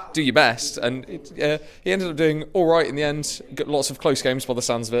do your best. And he ended up doing all right in the end. Got lots of close games by the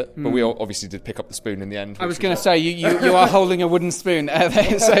sounds of it. But we obviously did pick up the spoon in the end. I was going to say, you are holding a wooden spoon.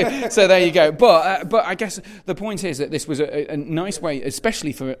 So there you go. But I guess the point is that this was a nice way,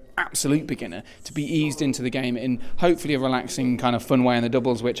 especially for an absolute beginner, to be eased into the game in hopefully a relaxing kind of fun way in the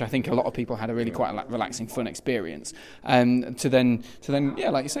doubles, which I think a lot of people had a really quite relaxing, fun experience. To then, yeah,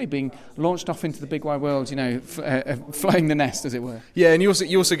 like you say, being launched off into the big wide world, flying the nest, as it were. Yeah, and you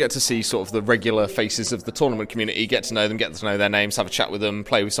also get to see sort of the regular faces of the tournament community, get to know them, get to know their names, have a chat with them,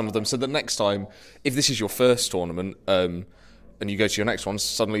 play with some of them, so that next time, if this is your first tournament, and you go to your next one,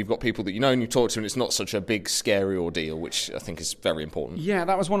 suddenly you've got people that you know and you talk to, and it's not such a big, scary ordeal, which I think is very important. Yeah,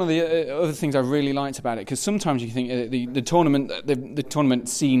 that was one of the other things I really liked about it, because sometimes you think the tournament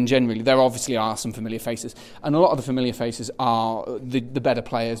scene generally, there obviously are some familiar faces, and a lot of the familiar faces are the better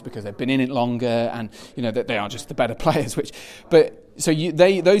players because they've been in it longer, and that they are just the better players. So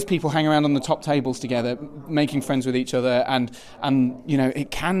those people hang around on the top tables together, making friends with each other, and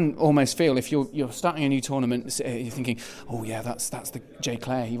it can almost feel, if you're starting a new tournament, you're thinking, oh yeah, that's the Jay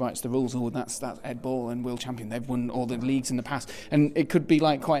Clare, he writes the rules, or that's Ed Ball and Will Champion, they've won all the leagues in the past, and it could be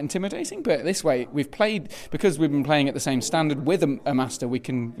like quite intimidating. But this way, because we've been playing at the same standard with a master, we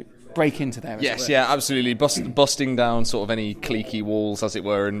can break into there. Yes, yeah, absolutely. Busting down sort of any cliquey walls, as it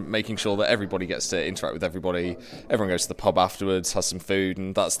were, and making sure that everybody gets to interact with everybody. Everyone goes to the pub afterwards, has some food,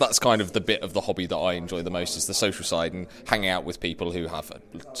 and that's kind of the bit of the hobby that I enjoy the most, is the social side and hanging out with people who have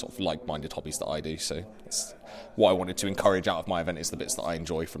sort of like-minded hobbies that I do. So that's what I wanted to encourage out of my event, is the bits that I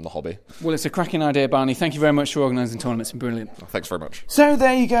enjoy from the hobby. Well, it's a cracking idea, Barney. Thank you very much for organising tournaments. It's been brilliant. Thanks very much. So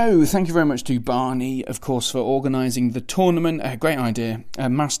there you go. Thank you very much to Barney, of course, for organising the tournament. Great idea.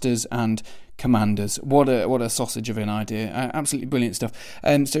 Masters and Commanders. What a sausage of an idea. Absolutely brilliant stuff.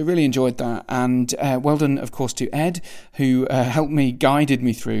 So really enjoyed that. And well done, of course, to Ed, who helped me, guided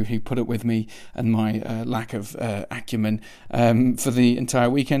me through, who put up with me and my lack of acumen for the entire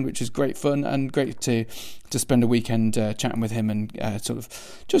weekend, which was great fun and great to spend a weekend chatting with him and sort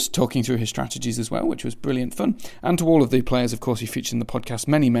of just talking through his strategies as well, which was brilliant fun. And to all of the players, of course, who featured in the podcast,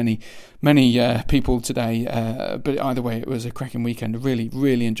 many people today. But either way, it was a cracking weekend. Really,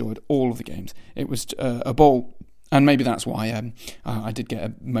 really enjoyed all of the games. It was a ball. And maybe that's why I did get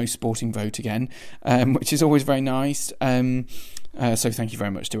a most sporting vote again, which is always very nice. So thank you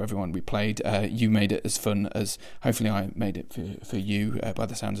very much to everyone we played. You made it as fun as hopefully I made it for you by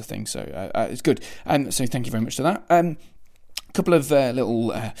the sounds of things. So it's good. So thank you very much to that. Couple of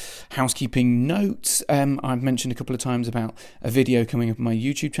little housekeeping notes. I've mentioned a couple of times about a video coming up on my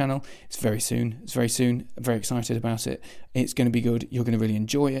YouTube channel. It's very soon. I'm very excited about it. It's going to be good. You're going to really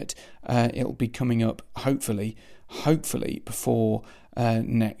enjoy it. It'll be coming up hopefully before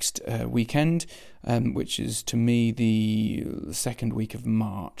next weekend, which is to me the second weekend of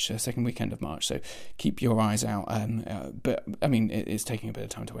March. So keep your eyes out. But I mean, it's taking a bit of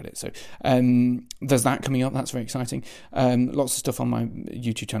time to edit. So there's that coming up. That's very exciting. Lots of stuff on my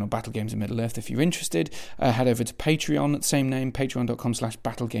YouTube channel, Battle Games in Middle Earth. If you're interested, head over to Patreon at the same name,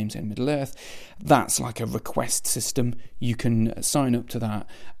 patreon.com/battlegames in Middle Earth. That's like a request system. You can sign up to that,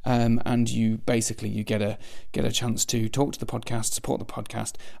 and you get a chance to talk to the podcast, support the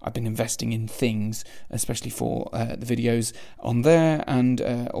podcast. I've been investing in things, especially for the videos on there and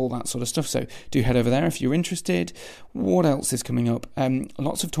all that sort of stuff. So do head over there if you're interested. What else is coming up?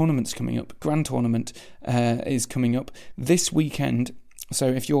 Lots of tournaments coming up. Grand Tournament is coming up this weekend. So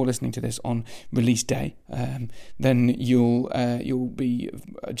if you're listening to this on release day, then you'll be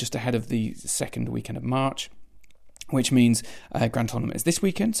just ahead of the second weekend of March, which means Grand Tournament is this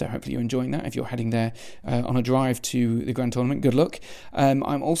weekend, so hopefully you're enjoying that. If you're heading there on a drive to the Grand Tournament, good luck.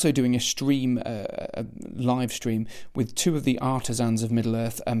 I'm also doing a live stream with two of the artisans of Middle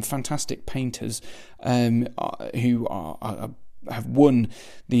Earth, fantastic painters who have won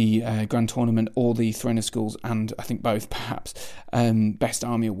the Grand Tournament or the Throne of Schools, and I think both perhaps, Best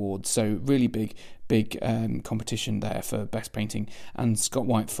Army Awards. So really big competition there for Best Painting, and Scott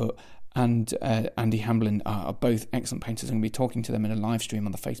Whitefoot and Andy Hamblin are both excellent painters. I'm going to be talking to them in a live stream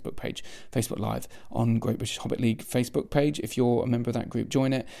on the Facebook page, Facebook Live on Great British Hobbit League Facebook page. If you're a member of that group,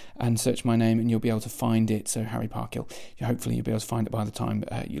 join it and search my name and you'll be able to find it. So Harry Parkhill. Hopefully you'll be able to find it by the time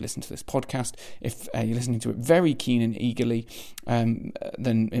you listen to this podcast. If you're listening to it very keen and eagerly, then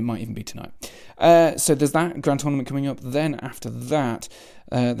it might even be tonight. So there's that Grand Tournament coming up. Then after that,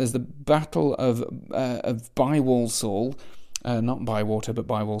 there's the Battle of By-Walsall. Not Bywater, but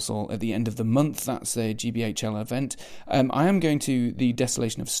By-Walsall at the end of the month. That's a GBHL event. I am going to the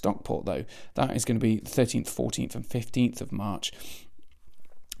Desolation of Stockport, though. That is going to be 13th, 14th and 15th of March,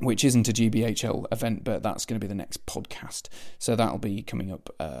 which isn't a GBHL event, but that's going to be the next podcast. So that'll be coming up,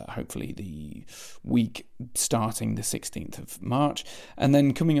 hopefully, the week starting the 16th of March. And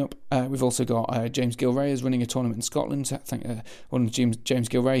then coming up, we've also got James Gilray is running a tournament in Scotland. So I think one of James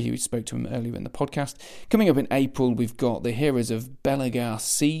Gilray, who spoke to him earlier in the podcast. Coming up in April, we've got the Heroes of Belagar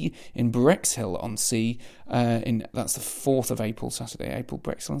Sea in Brexhill on Sea. That's the 4th of April, Saturday, April,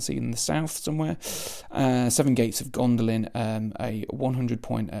 Brexhill on Sea in the south somewhere. Seven Gates of Gondolin, a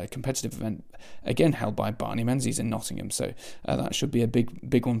 100-point competitive event, again held by Barney Menzies in Nottingham. So that should be a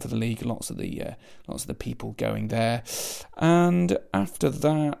big one for the league. Lots of the people going there, and after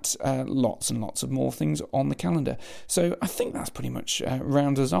that, lots and lots of more things on the calendar. So I think that's pretty much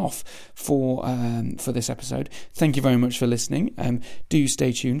rounds us off for this episode. Thank you very much for listening. Do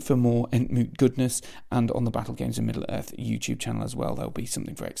stay tuned for more Entmoot goodness, and on the Battle Games in Middle Earth YouTube channel as well. There'll be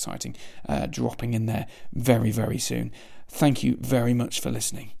something very exciting dropping in there very, very soon. Thank you very much for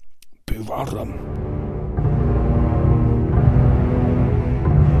listening. Burarum.